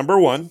 number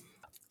 1.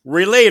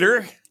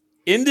 Relator,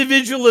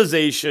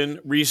 individualization,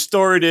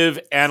 restorative,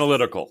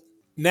 analytical.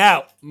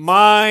 Now,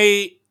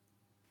 my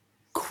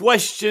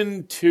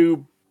question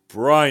to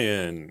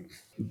Brian,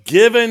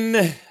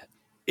 given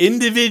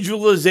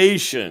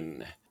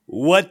individualization,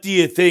 what do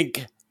you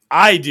think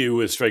I do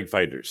with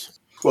StrengthsFinders?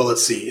 Well,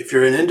 let's see. If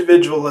you're in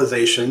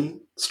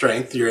individualization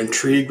strength, you're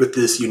intrigued with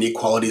these unique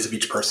qualities of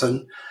each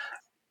person.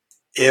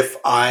 if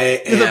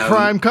I You're the am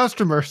prime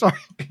customer. Sorry.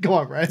 Go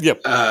on, Brian.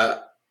 Yep.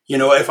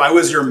 if I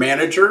was your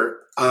manager,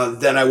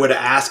 then I would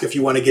ask if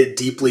you want to get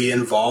deeply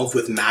involved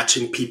with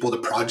matching people to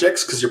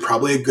projects, because you're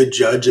probably a good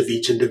judge of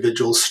each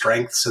individual's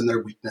strengths and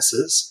their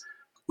weaknesses,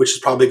 which is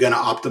probably going to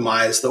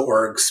optimize the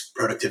org's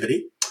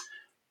productivity.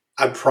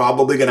 I'm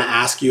probably going to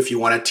ask you if you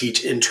want to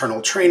teach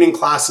internal training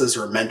classes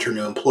or mentor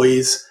new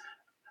employees,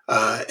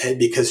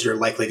 because you're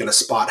likely going to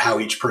spot how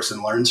each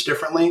person learns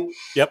differently.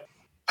 Yep.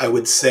 I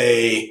would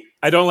say,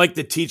 I don't like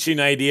the teaching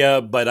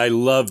idea, but I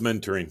love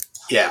mentoring.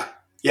 yeah.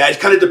 Yeah,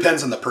 it kind of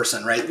depends on the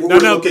person, right? We're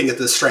looking at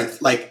the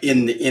strength like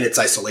in its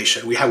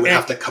isolation. We would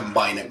have to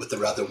combine it with the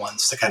other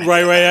ones to kind of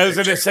right. I was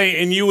going to say,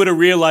 and you would have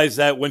realized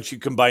that once you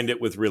combined it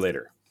with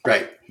Relator.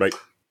 Right. Right.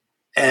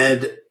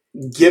 And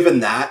given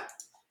that,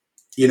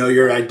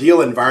 your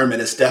ideal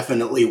environment is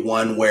definitely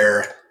one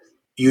where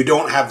you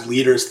don't have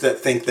leaders that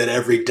think that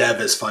every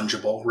dev is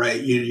fungible, right?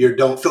 You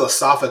don't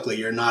philosophically,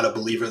 you're not a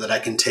believer that I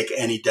can take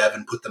any dev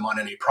and put them on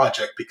any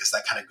project, because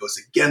that kind of goes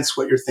against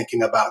what you're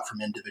thinking about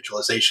from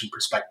individualization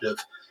perspective.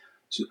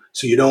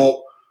 So you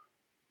don't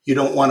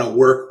want to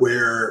work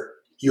where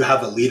you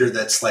have a leader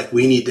that's like,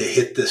 we need to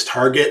hit this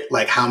target,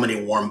 like how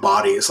many warm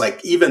bodies,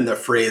 like even the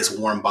phrase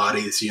warm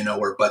bodies,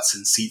 where butts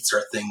and seats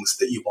are things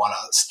that you want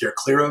to steer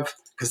clear of,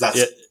 because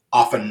that's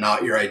often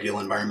not your ideal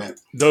environment.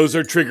 Those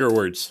are trigger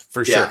words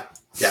for sure.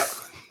 Yeah.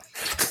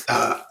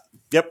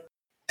 Yep.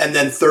 And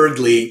then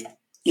thirdly,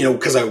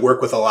 because I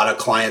work with a lot of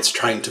clients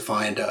trying to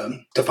find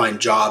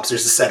jobs,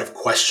 there's a set of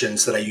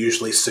questions that I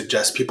usually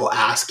suggest people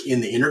ask in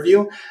the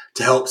interview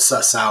to help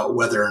suss out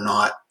whether or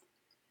not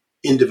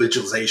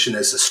individualization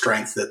is a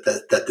strength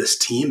that this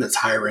team that's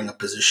hiring a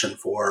position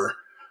for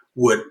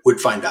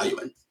would find value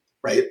in,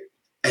 right?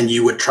 And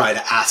you would try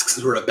to ask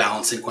some sort of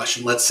balancing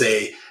question. Let's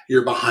say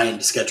you're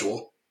behind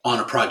schedule on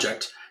a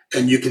project,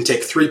 and you can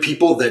take 3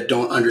 people that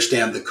don't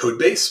understand the code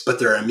base, but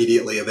they're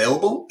immediately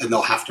available and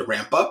they'll have to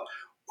ramp up.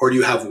 Or do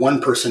you have one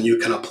person you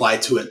can apply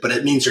to it, but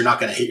it means you're not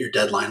going to hit your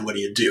deadline? What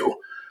do you do?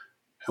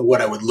 And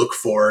what I would look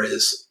for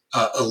is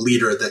a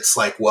leader that's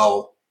like,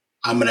 well,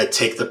 I'm going to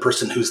take the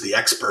person who's the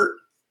expert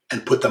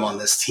and put them on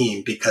this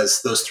team,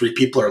 because those 3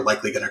 people are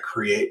likely going to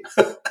create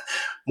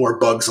more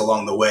bugs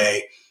along the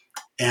way.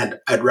 And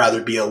I'd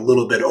rather be a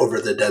little bit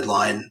over the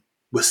deadline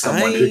with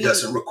someone who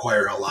doesn't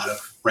require a lot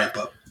of ramp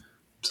up.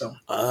 So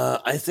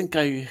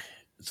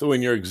so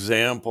in your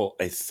example,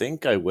 I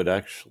think I would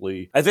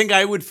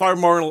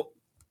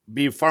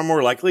be far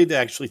more likely to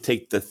actually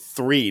take the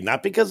 3,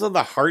 not because of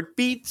the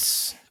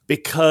heartbeats,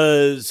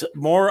 because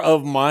more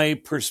of my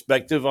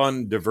perspective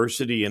on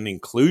diversity and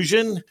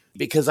inclusion,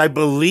 because I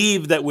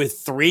believe that with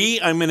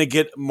 3, I'm going to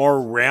get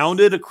more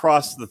rounded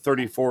across the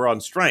 34 on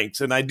strengths.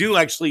 And I do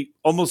actually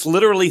almost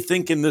literally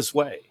think in this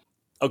way.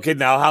 Okay,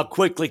 now how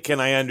quickly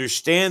can I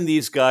understand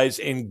these guys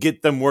and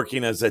get them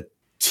working as a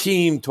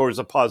team towards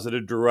a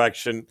positive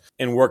direction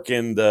and work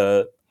in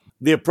the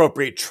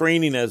appropriate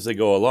training as they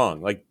go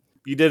along? Like,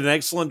 you did an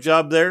excellent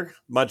job there.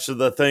 Much of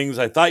the things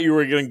I thought you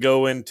were going to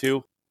go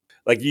into.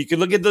 Like, you can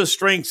look at those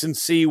strengths and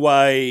see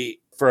why,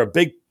 for a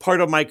big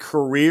part of my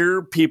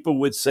career, people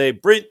would say,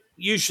 Brent,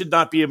 you should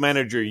not be a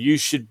manager. You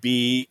should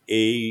be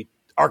a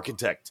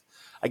architect.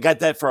 I got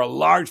that for a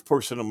large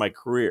portion of my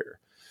career.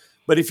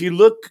 But if you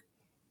look,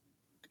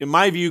 in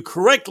my view,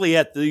 correctly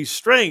at these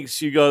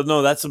strengths, you go,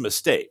 no, that's a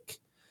mistake.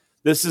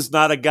 This is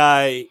not a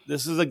guy.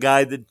 This is a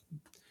guy that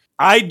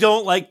I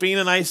don't like being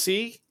an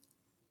IC.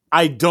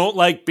 I don't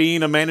like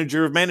being a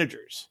manager of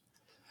managers.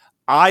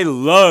 I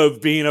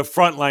love being a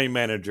frontline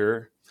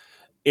manager.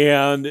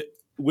 And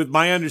with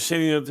my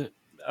understanding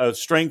of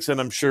strengths, and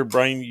I'm sure,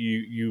 Brian,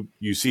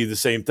 you see the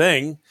same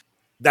thing,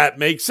 that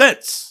makes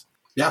sense.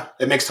 Yeah,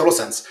 it makes total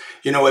sense.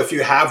 If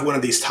you have one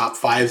of these top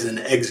 5s in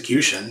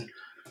execution,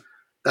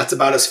 that's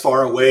about as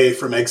far away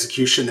from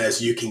execution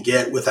as you can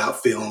get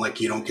without feeling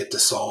like you don't get to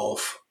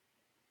solve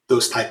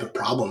those type of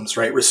problems,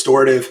 right?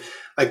 Restorative,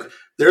 like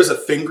there's a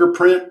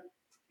fingerprint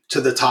to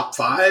the top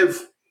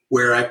 5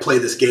 where I play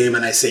this game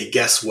and I say,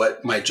 guess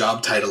what my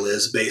job title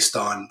is based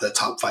on the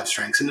top 5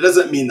 strengths. And it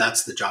doesn't mean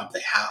that's the job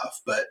they have,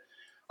 but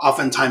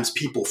oftentimes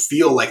people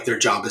feel like their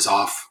job is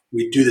off.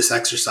 We do this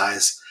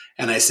exercise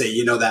and I say,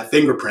 that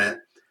fingerprint,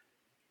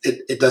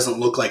 it doesn't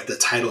look like the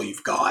title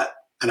you've got.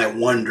 And I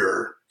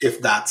wonder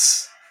if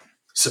that's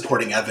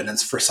supporting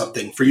evidence for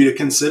something for you to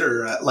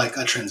consider, like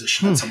a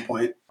transition at some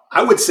point.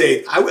 I would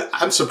say,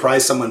 I'm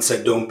surprised someone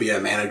said, don't be a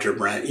manager,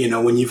 Brent.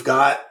 When you've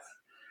got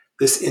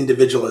this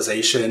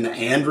individualization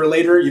and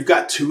relator, you've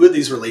got 2 of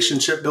these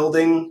relationship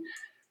building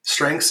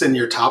strengths in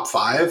your top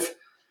 5.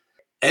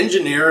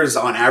 Engineers,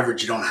 on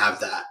average, you don't have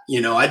that.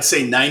 I'd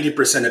say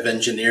 90% of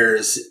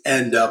engineers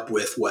end up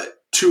with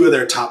 2 of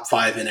their top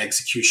 5 in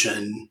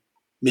execution,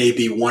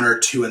 maybe 1 or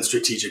 2 in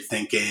strategic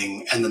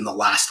thinking. And then the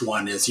last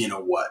one is,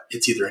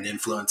 it's either an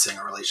influencing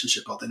or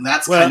relationship building.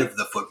 That's kind of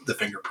the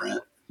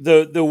fingerprint.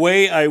 The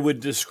way I would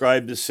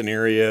describe the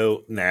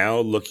scenario now,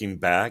 looking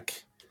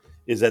back,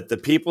 is that the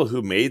people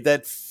who made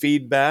that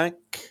feedback,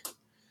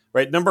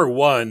 right? Number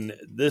one,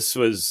 this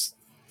was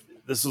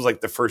this was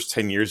like the first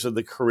 10 years of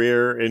the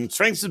career, and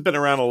strengths has been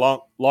around a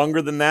lot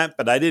longer than that,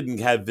 but I didn't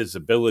have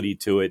visibility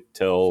to it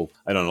till,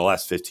 I don't know, the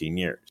last 15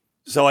 years.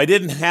 So I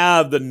didn't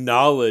have the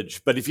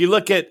knowledge. But if you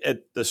look at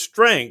the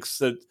strengths,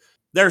 that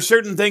there are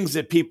certain things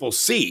that people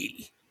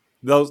see.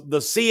 They'll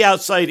see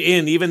outside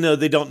in, even though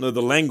they don't know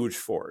the language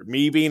for it.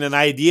 Me being an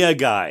idea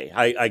guy,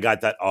 I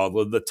got that all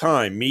of the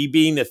time. Me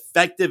being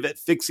effective at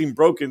fixing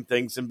broken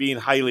things and being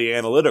highly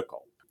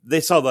analytical.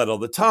 They saw that all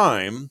the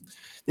time.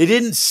 They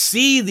didn't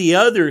see the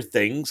other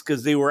things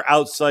because they were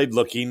outside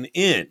looking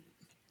in.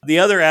 The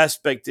other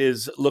aspect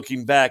is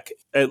looking back,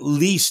 at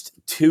least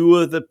two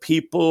of the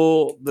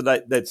people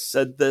that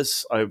said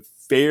this, I'm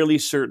fairly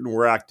certain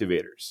were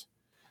activators.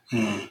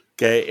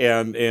 Okay,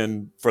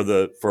 and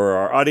for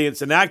our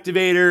audience, an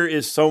activator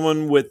is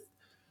someone with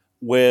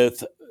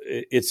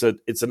it's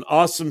an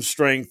awesome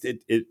strength.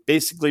 It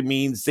basically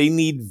means they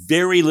need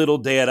very little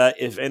data,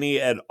 if any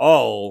at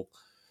all,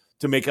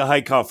 to make a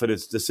high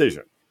confidence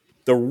decision.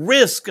 The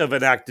risk of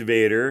an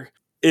activator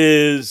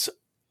is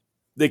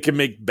they can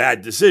make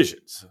bad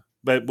decisions,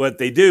 but what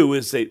they do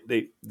is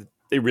they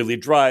really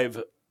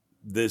drive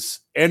this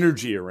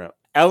energy around.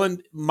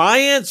 Alan, my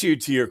answer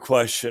to your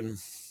question.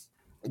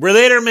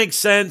 Relator makes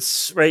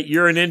sense, right?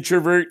 You're an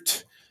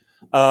introvert,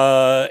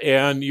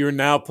 and you're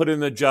now put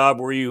in a job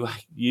where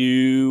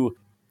you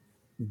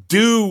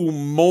do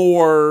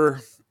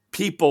more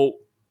people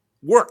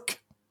work.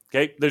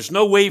 Okay, there's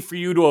no way for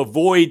you to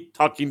avoid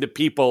talking to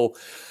people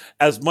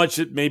as much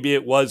as maybe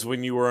it was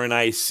when you were an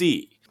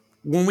IC.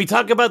 When we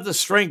talk about the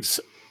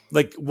strengths,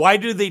 like why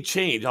do they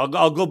change? I'll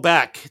go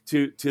back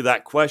to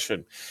that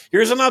question.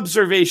 Here's an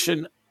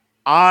observation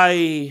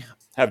I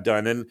have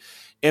done,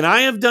 and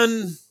I have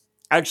done.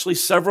 Actually,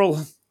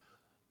 several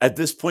at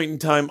this point in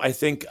time. I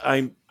think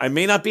I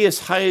may not be as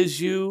high as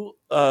you,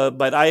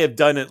 but I have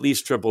done at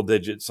least triple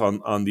digits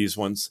on these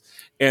ones.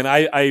 And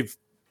I've,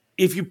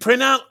 if you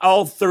print out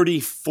all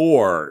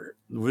 34,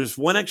 there's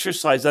one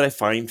exercise that I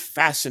find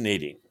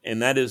fascinating,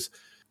 and that is,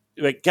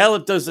 like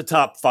Gallup does the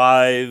top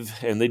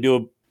 5, and they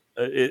do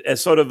a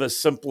sort of a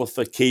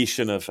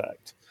simplification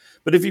effect.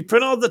 But if you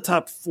print out the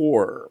top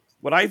 4,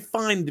 what I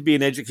find to be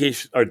an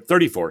education, or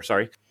 34,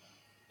 sorry.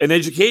 An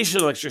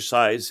educational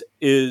exercise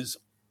is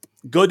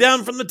go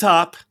down from the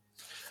top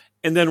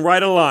and then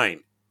write a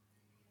line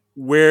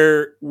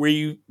where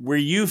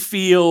you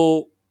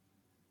feel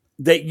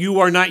that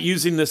you are not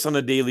using this on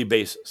a daily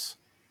basis,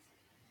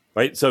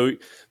 right? So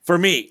for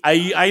me,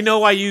 I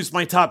know I use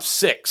my top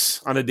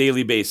 6 on a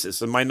daily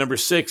basis, and my number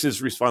 6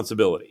 is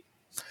responsibility.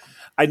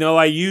 I know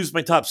I use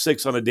my top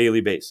 6 on a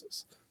daily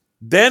basis.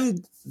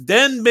 Then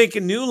make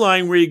a new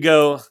line where you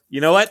go,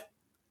 you know what?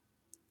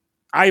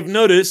 I've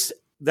noticed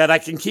that I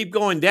can keep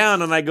going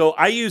down, and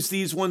I use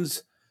these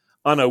ones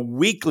on a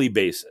weekly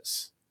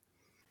basis.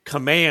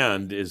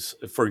 Command is,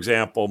 for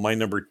example, my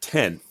number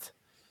 10th.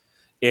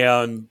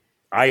 And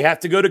I have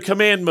to go to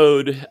command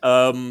mode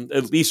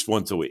at least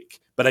once a week,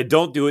 but I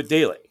don't do it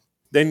daily.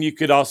 Then you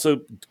could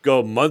also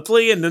go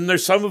monthly, and then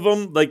there's some of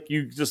them, like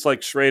you just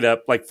like straight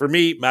up. Like for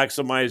me,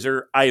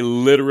 Maximizer, I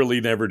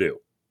literally never do.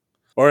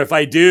 Or if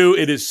I do,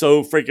 it is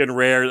so freaking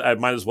rare, I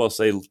might as well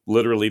say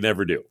literally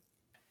never do.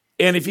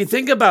 And if you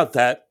think about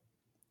that,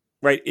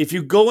 right, if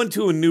you go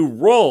into a new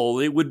role,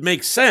 it would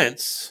make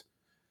sense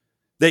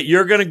that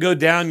you're going to go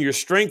down your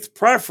strength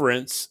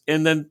preference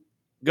and then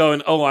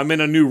going, oh, I'm in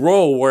a new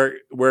role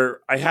where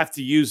I have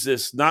to use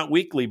this not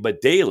weekly,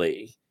 but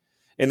daily.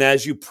 And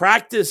as you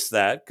practice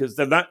that, because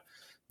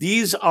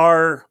these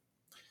are,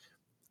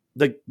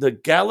 the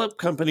Gallup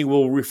company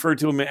will refer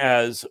to them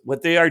as,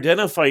 what they are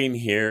identifying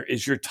here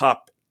is your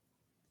top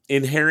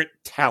inherent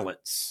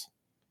talents.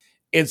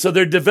 And so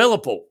they're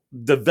developable.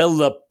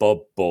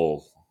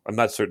 I'm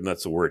not certain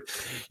that's a word.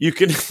 You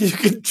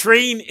can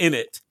train in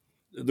it.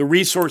 The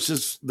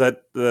resources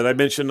that I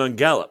mentioned on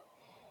Gallup.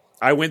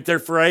 I went there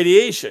for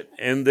ideation,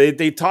 and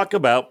they talk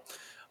about,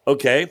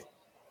 okay,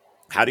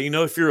 how do you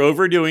know if you're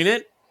overdoing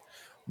it?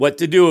 What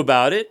to do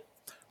about it?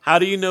 How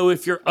do you know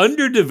if you're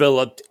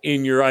underdeveloped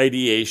in your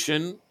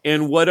ideation,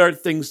 and what are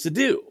things to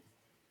do?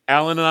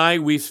 Alan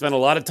and we spent a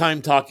lot of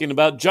time talking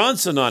about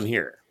Johnson on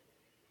here.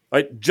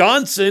 Right?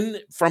 Johnson,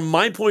 from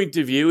my point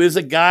of view, is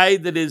a guy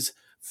that is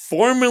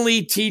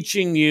formally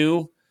teaching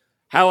you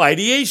how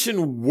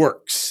ideation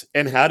works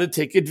and how to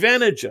take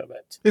advantage of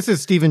it. This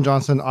is Stephen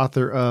Johnson,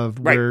 author of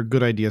Right. Where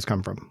Good Ideas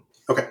Come From.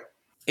 Okay.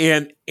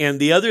 And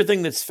the other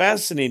thing that's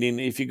fascinating,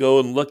 if you go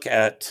and look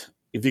at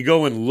the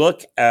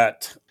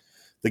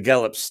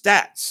Gallup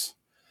stats,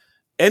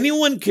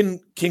 anyone can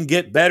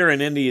get better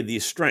in any of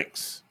these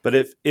strengths. But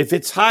if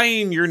it's high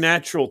in your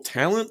natural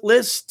talent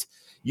list,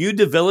 you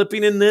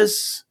developing in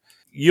this,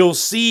 you'll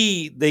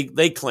see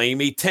they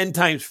claim a 10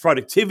 times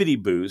productivity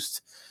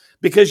boost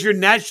because you're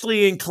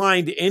naturally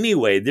inclined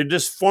anyway. They're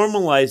just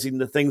formalizing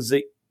the things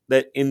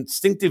that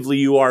instinctively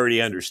you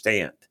already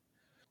understand.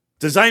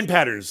 Design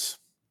patterns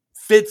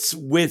fits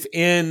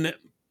within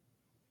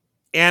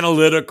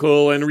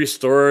analytical and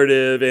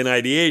restorative and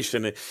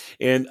ideation.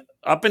 And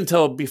up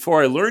until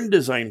before I learned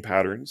design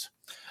patterns,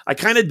 I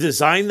kind of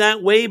designed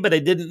that way, but I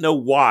didn't know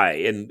why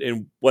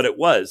and what it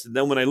was. And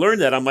then when I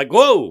learned that, I'm like,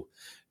 whoa.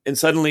 And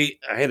suddenly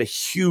I had a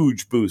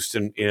huge boost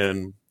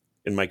in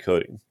my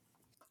coding.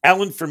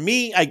 Alan, for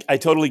me, I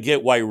totally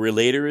get why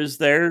Relator is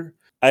there.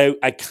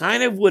 I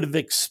kind of would have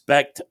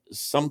expect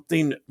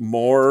something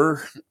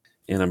more,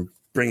 and I'm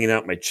bringing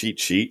out my cheat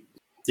sheet.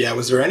 Yeah,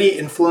 was there any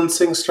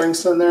influencing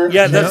strengths in there?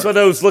 Yeah, that's what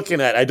I was looking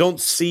at. I don't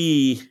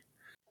see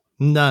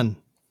None.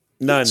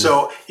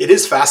 So it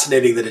is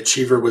fascinating that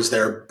Achiever was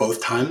there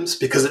both times,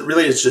 because it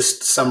really is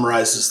just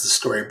summarizes the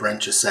story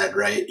Brent just said,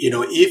 right?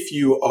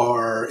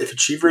 If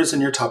Achiever is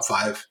in your top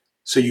 5,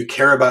 so you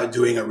care about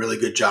doing a really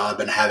good job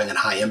and having a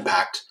high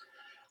impact,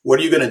 what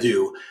are you going to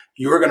do?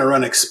 You're going to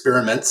run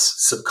experiments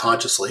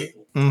subconsciously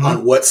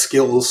on what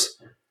skills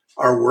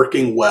are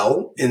working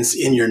well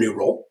in your new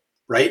role,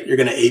 right? You're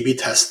going to A/B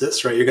test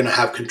this, right? You're going to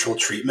have control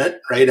treatment,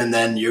 right? And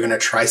then you're going to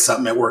try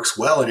something that works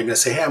well, and you're going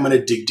to say, hey, I'm going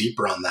to dig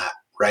deeper on that,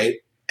 right?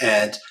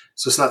 And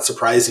so it's not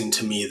surprising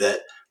to me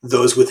that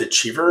those with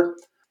Achiever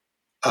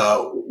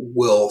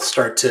will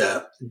start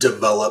to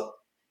develop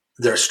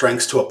their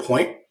strengths to a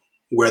point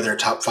where their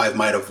top 5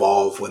 might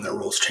evolve when their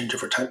roles change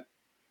over time.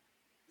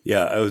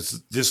 Yeah, I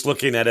was just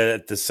looking at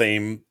it at the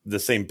same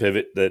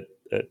pivot that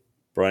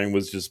Brian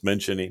was just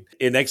mentioning.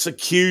 In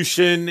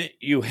execution,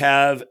 you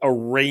have a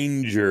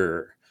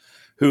ranger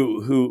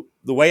who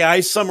the way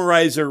I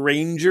summarize a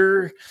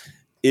ranger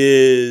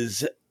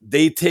is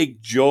they take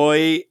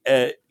joy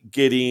at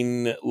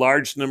getting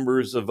large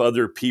numbers of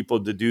other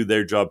people to do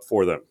their job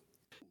for them.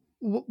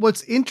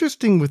 What's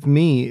interesting with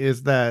me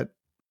is that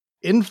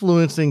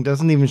influencing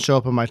doesn't even show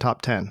up in my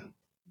top 10.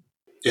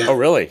 Yeah. Oh,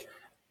 really?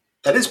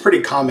 That is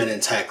pretty common in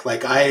tech.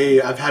 Like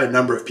I've had a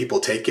number of people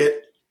take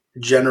it.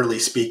 Generally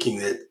speaking,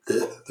 that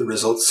the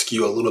results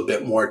skew a little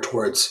bit more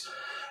towards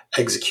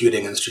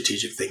executing and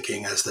strategic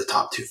thinking as the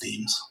top 2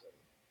 themes.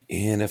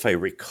 And if I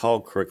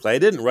recall correctly, I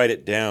didn't write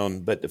it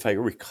down, but if I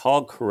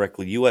recall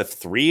correctly, you have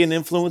 3 in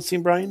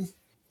influencing, Brian?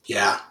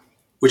 Yeah.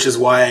 Which is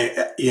why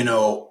I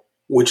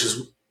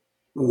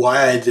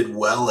did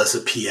well as a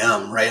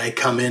PM, right? I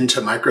come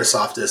into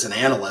Microsoft as an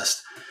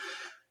analyst,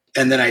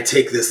 and then I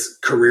take this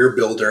career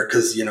builder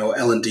because,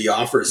 L&D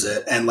offers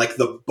it. And like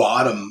the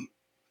bottom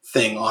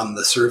thing on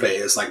the survey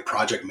is like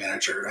project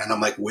manager. And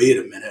I'm like, wait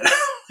a minute.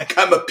 Like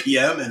I'm a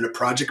PM and a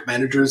project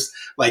manager's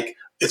like,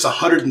 it's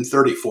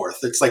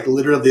 134th. It's like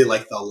literally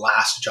like the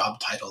last job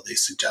title they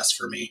suggest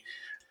for me.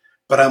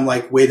 But I'm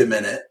like, wait a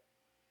minute.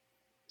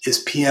 Is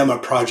PM a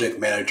project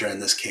manager in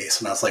this case?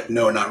 And I was like,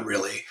 no, not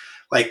really.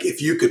 Like if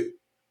you could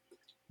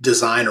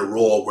design a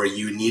role where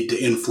you need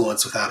to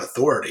influence without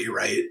authority,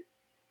 right?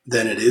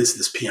 Then it is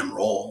this PM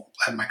role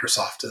at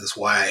Microsoft. That's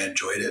why I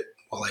enjoyed it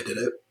while I did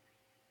it.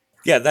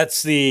 Yeah,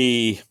 that's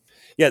the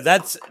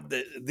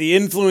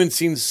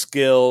influencing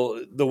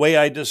skill, the way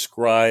I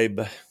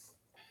describe.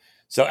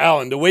 So,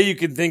 Alan, the way you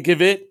can think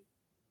of it,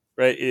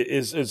 right,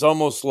 is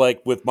almost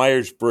like with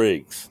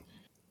Myers-Briggs.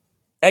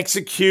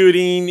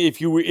 Executing, if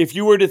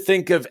you were to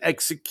think of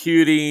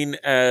executing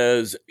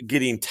as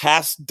getting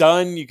tasks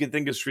done, you can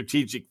think of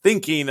strategic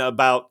thinking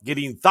about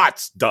getting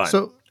thoughts done.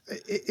 So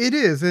it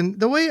is. And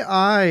the way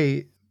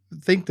I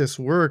think this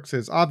works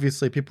is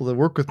obviously people that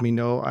work with me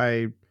know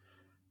I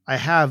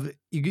have,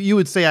 you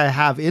would say I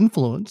have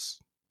influence.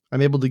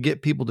 I'm able to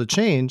get people to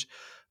change,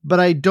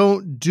 but I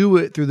don't do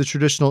it through the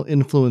traditional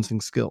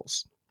influencing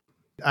skills.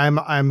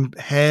 I'm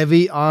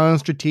heavy on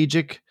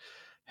strategic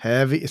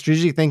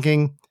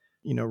thinking,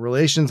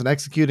 relations and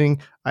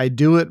executing. I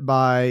do it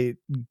by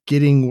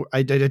getting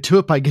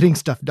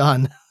stuff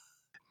done.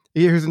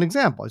 Here's an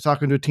example. I was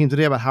talking to a team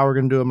today about how we're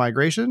going to do a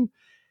migration.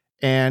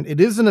 And it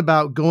isn't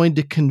about going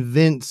to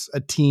convince a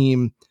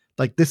team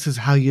like this is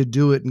how you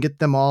do it and get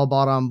them all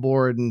bought on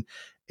board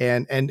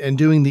and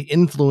doing the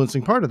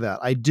influencing part of that.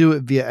 I do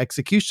it via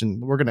execution.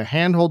 We're going to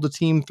handhold the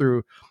team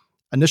through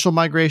initial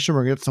migration.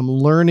 We're going to get some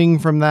learning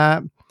from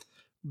that.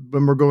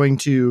 When we're going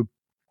to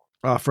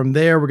from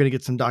there, we're going to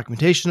get some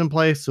documentation in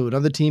place so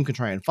another team can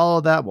try and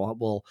follow that.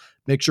 We'll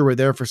make sure we're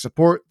there for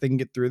support. They can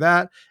get through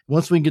that.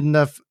 Once we get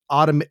enough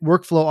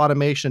workflow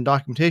automation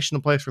documentation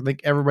in place where I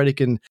think everybody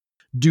can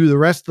do the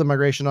rest of the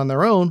migration on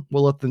their own,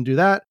 we'll let them do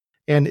that,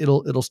 and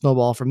it'll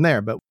snowball from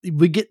there. But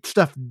we get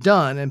stuff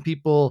done, and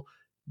people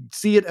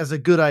see it as a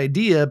good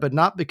idea, but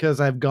not because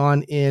I've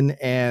gone in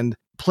and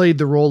played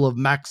the role of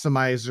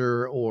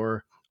maximizer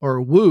or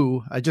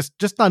woo. I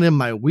just not in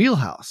my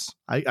wheelhouse.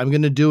 I'm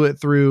going to do it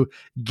through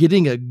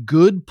getting a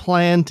good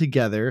plan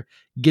together,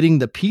 getting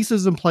the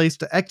pieces in place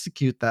to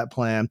execute that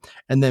plan,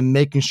 and then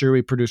making sure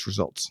we produce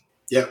results.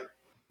 Yeah.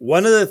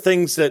 One of the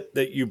things that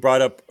you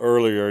brought up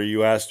earlier,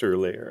 you asked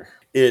earlier,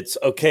 it's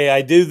okay,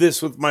 I do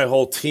this with my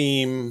whole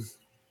team.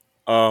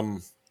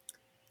 How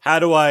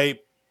do I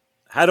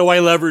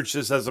leverage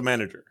this as a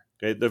manager?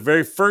 Okay. The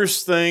very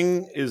first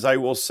thing is I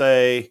will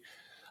say,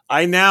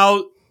 I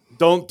now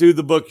don't do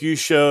the book you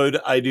showed.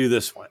 I do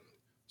this one.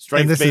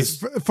 Strength-based. And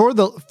this is for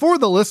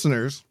the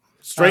listeners.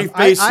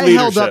 Strength-based I leadership.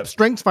 held up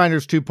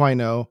StrengthsFinders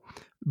 2.0.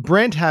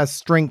 Brent has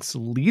Strengths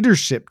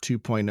Leadership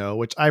 2.0,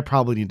 which I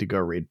probably need to go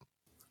read.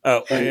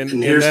 Oh, And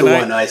here's then the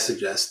one I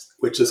suggest,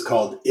 which is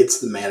called It's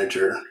the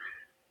Manager,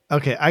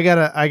 Okay, I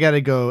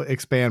gotta go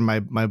expand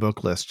my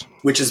book list.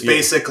 which is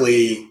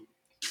basically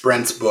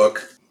Brent's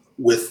book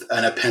with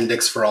an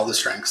appendix for all the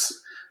strengths.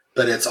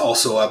 But it's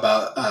also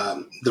about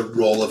the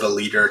role of a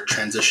leader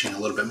transitioning a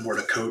little bit more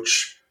to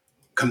coach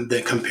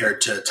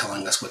compared to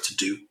telling us what to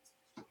do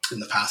in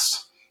the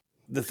past.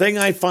 The thing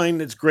I find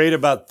that's great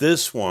about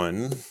this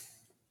one,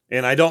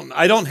 and I don't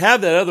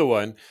have that other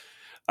one.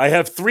 I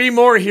have 3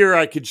 more here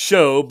I could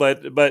show,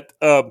 but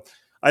I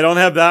don't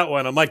have that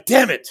one. I'm like,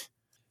 damn it.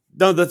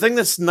 No, the thing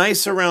that's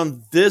nice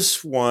around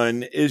this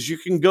one is you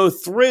can go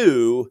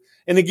through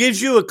and it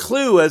gives you a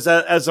clue as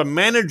a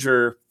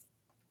manager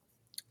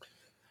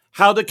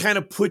how to kind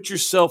of put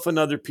yourself in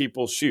other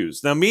people's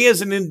shoes. Now, me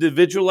as an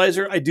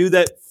individualizer, I do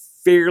that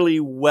fairly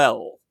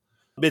well.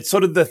 It's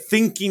sort of the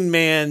thinking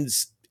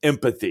man's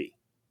empathy.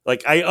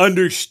 Like I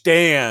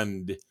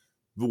understand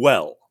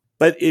well.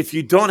 But if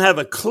you don't have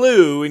a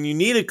clue and you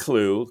need a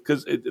clue,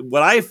 because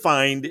what I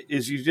find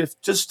is you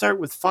just start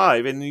with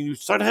 5 and then you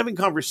start having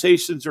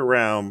conversations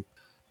around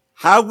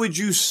how would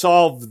you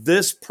solve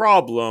this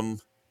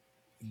problem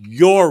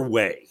your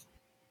way?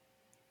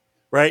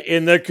 Right?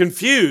 And they're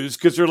confused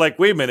because they're like,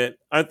 wait a minute,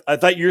 I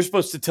thought you were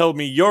supposed to tell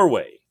me your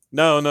way.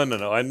 No.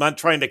 I'm not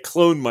trying to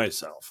clone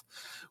myself.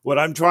 What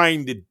I'm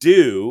trying to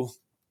do,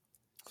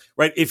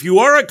 right? If you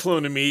are a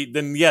clone of me,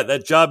 then yeah,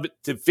 that job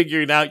to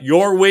figuring out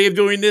your way of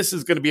doing this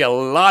is going to be a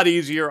lot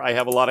easier. I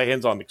have a lot of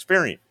hands-on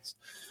experience,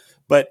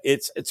 but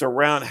it's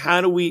around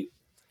how do we,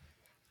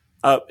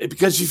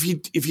 because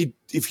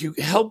if you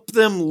help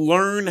them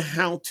learn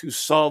how to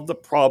solve the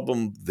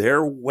problem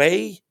their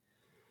way,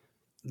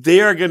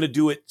 they are going to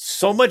do it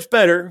so much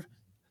better,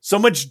 so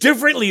much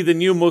differently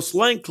than you, most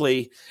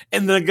likely,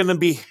 and they're going to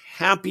be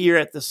happier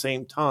at the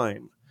same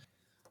time.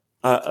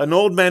 An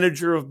old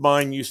manager of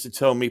mine used to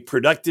tell me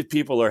productive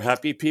people are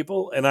happy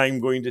people, and I'm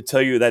going to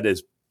tell you that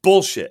is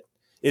bullshit.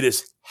 It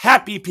is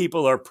happy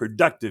people are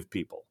productive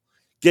people.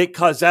 Get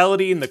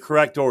causality in the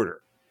correct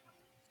order.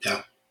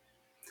 Yeah.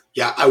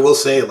 Yeah, I will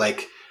say,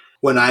 like,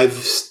 when I've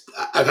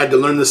had to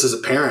learn this as a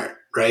parent,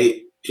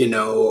 right?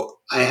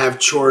 I have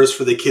chores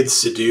for the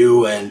kids to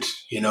do, and,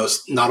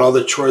 not all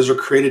the chores are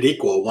created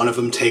equal. One of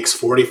them takes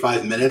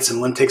 45 minutes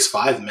and one takes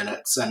 5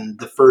 minutes. And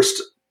the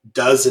first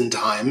dozen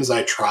times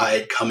I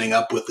tried coming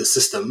up with the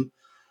system,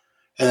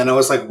 and then I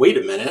was like, wait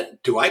a minute,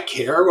 do I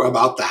care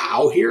about the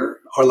how here?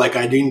 Or like, do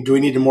I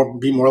need to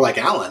be more like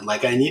Alan?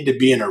 Like, I need to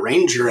be an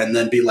arranger and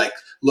then be like,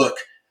 look,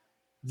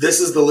 this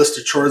is the list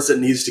of chores that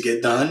needs to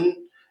get done.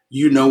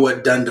 You know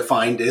what done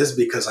defined is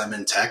because I'm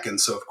in tech. And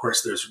so, of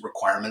course, there's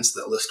requirements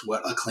that list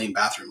what a clean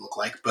bathroom look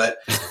like. But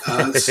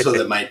so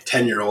that my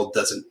 10-year-old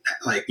doesn't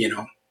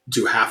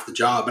do half the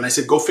job. And I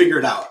said, go figure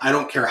it out. I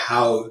don't care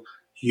how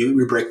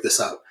you break this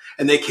up.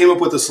 And they came up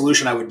with a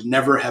solution I would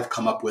never have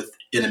come up with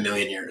in a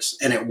million years.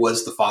 And it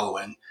was the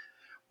following.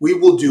 We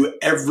will do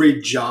every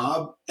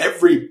job.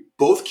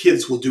 Both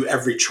kids will do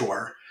every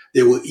chore.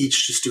 They will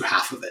each just do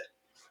half of it.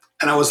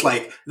 And I was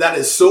like, that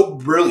is so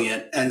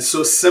brilliant and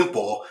so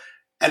simple.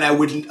 And I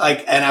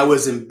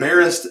was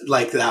embarrassed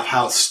like that,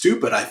 how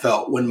stupid I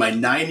felt when my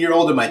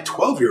 9-year-old and my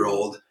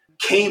 12-year-old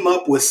came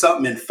up with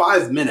something in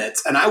 5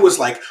 minutes. And I was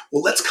like,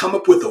 well, let's come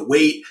up with a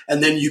weight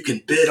and then you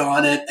can bid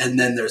on it. And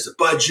then there's a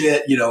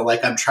budget,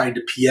 like I'm trying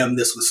to PM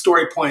this with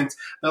story points.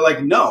 And they're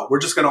like, no, we're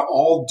just going to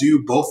all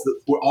do both.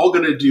 We're all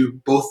going to do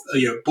both.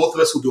 Both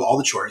of us will do all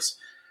the chores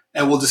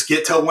and we'll just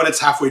get till when it's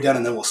halfway done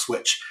and then we'll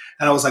switch.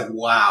 And I was like,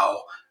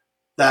 wow.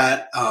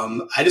 That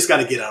I just got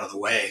to get out of the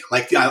way.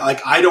 Like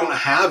I don't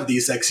have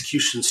these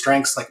execution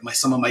strengths like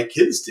some of my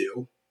kids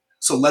do.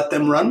 So let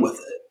them run with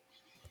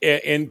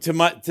it. And to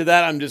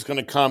that, I'm just going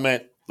to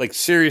comment. Like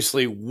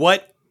seriously,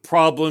 what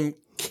problem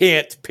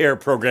can't pair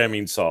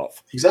programming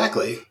solve?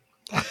 Exactly.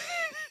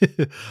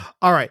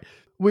 All right,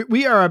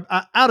 we are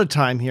out of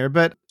time here,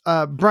 but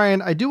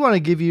Brian, I do want to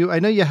give you. I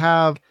know you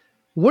have.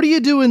 What are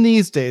you doing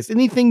these days?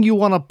 Anything you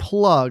want to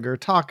plug or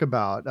talk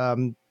about?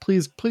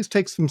 Please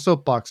take some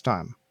soapbox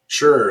time.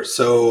 Sure.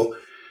 So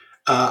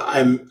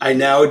I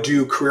now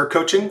do career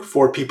coaching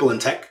for people in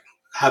tech,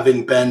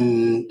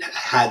 having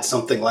had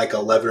something like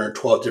 11 or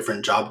 12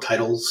 different job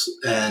titles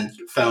and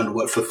found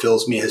what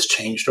fulfills me has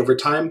changed over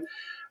time.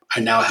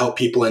 I now help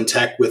people in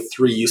tech with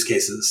 3 use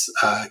cases,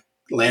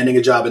 landing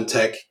a job in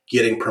tech,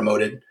 getting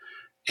promoted,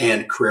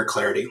 and career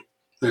clarity.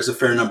 There's a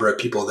fair number of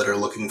people that are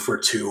looking for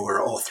 2 or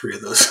all 3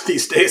 of those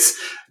these days.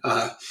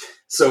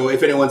 So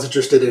if anyone's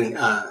interested in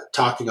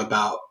talking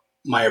about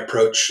my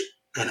approach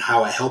and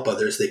how I help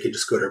others, they could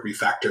just go to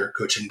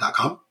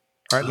refactorcoaching.com. All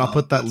right, and I'll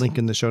put that link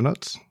in the show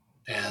notes.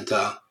 And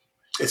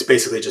it's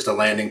basically just a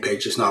landing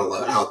page. There's not a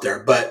lot out there,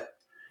 but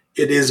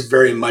it is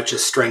very much a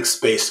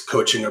strengths-based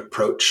coaching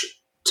approach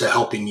to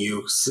helping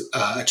you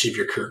achieve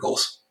your career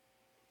goals.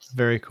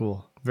 Very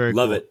cool. Very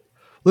Love cool. it.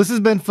 This has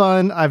been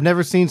fun. I've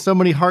never seen so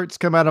many hearts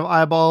come out of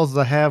eyeballs as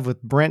I have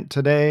with Brent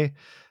today,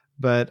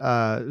 but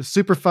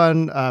super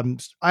fun.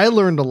 I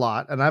learned a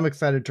lot, and I'm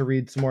excited to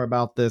read some more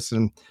about this,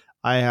 and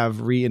I have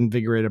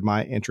reinvigorated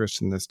my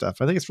interest in this stuff.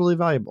 I think it's really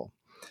valuable.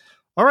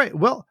 All right.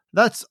 Well,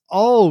 that's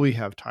all we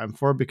have time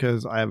for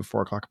because I have a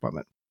 4 o'clock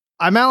appointment.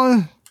 I'm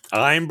Alan.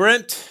 I'm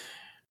Brent.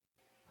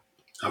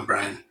 I'm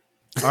Brian.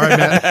 All right,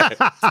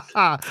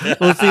 man.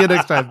 We'll see you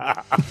next time.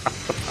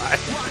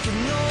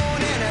 Bye.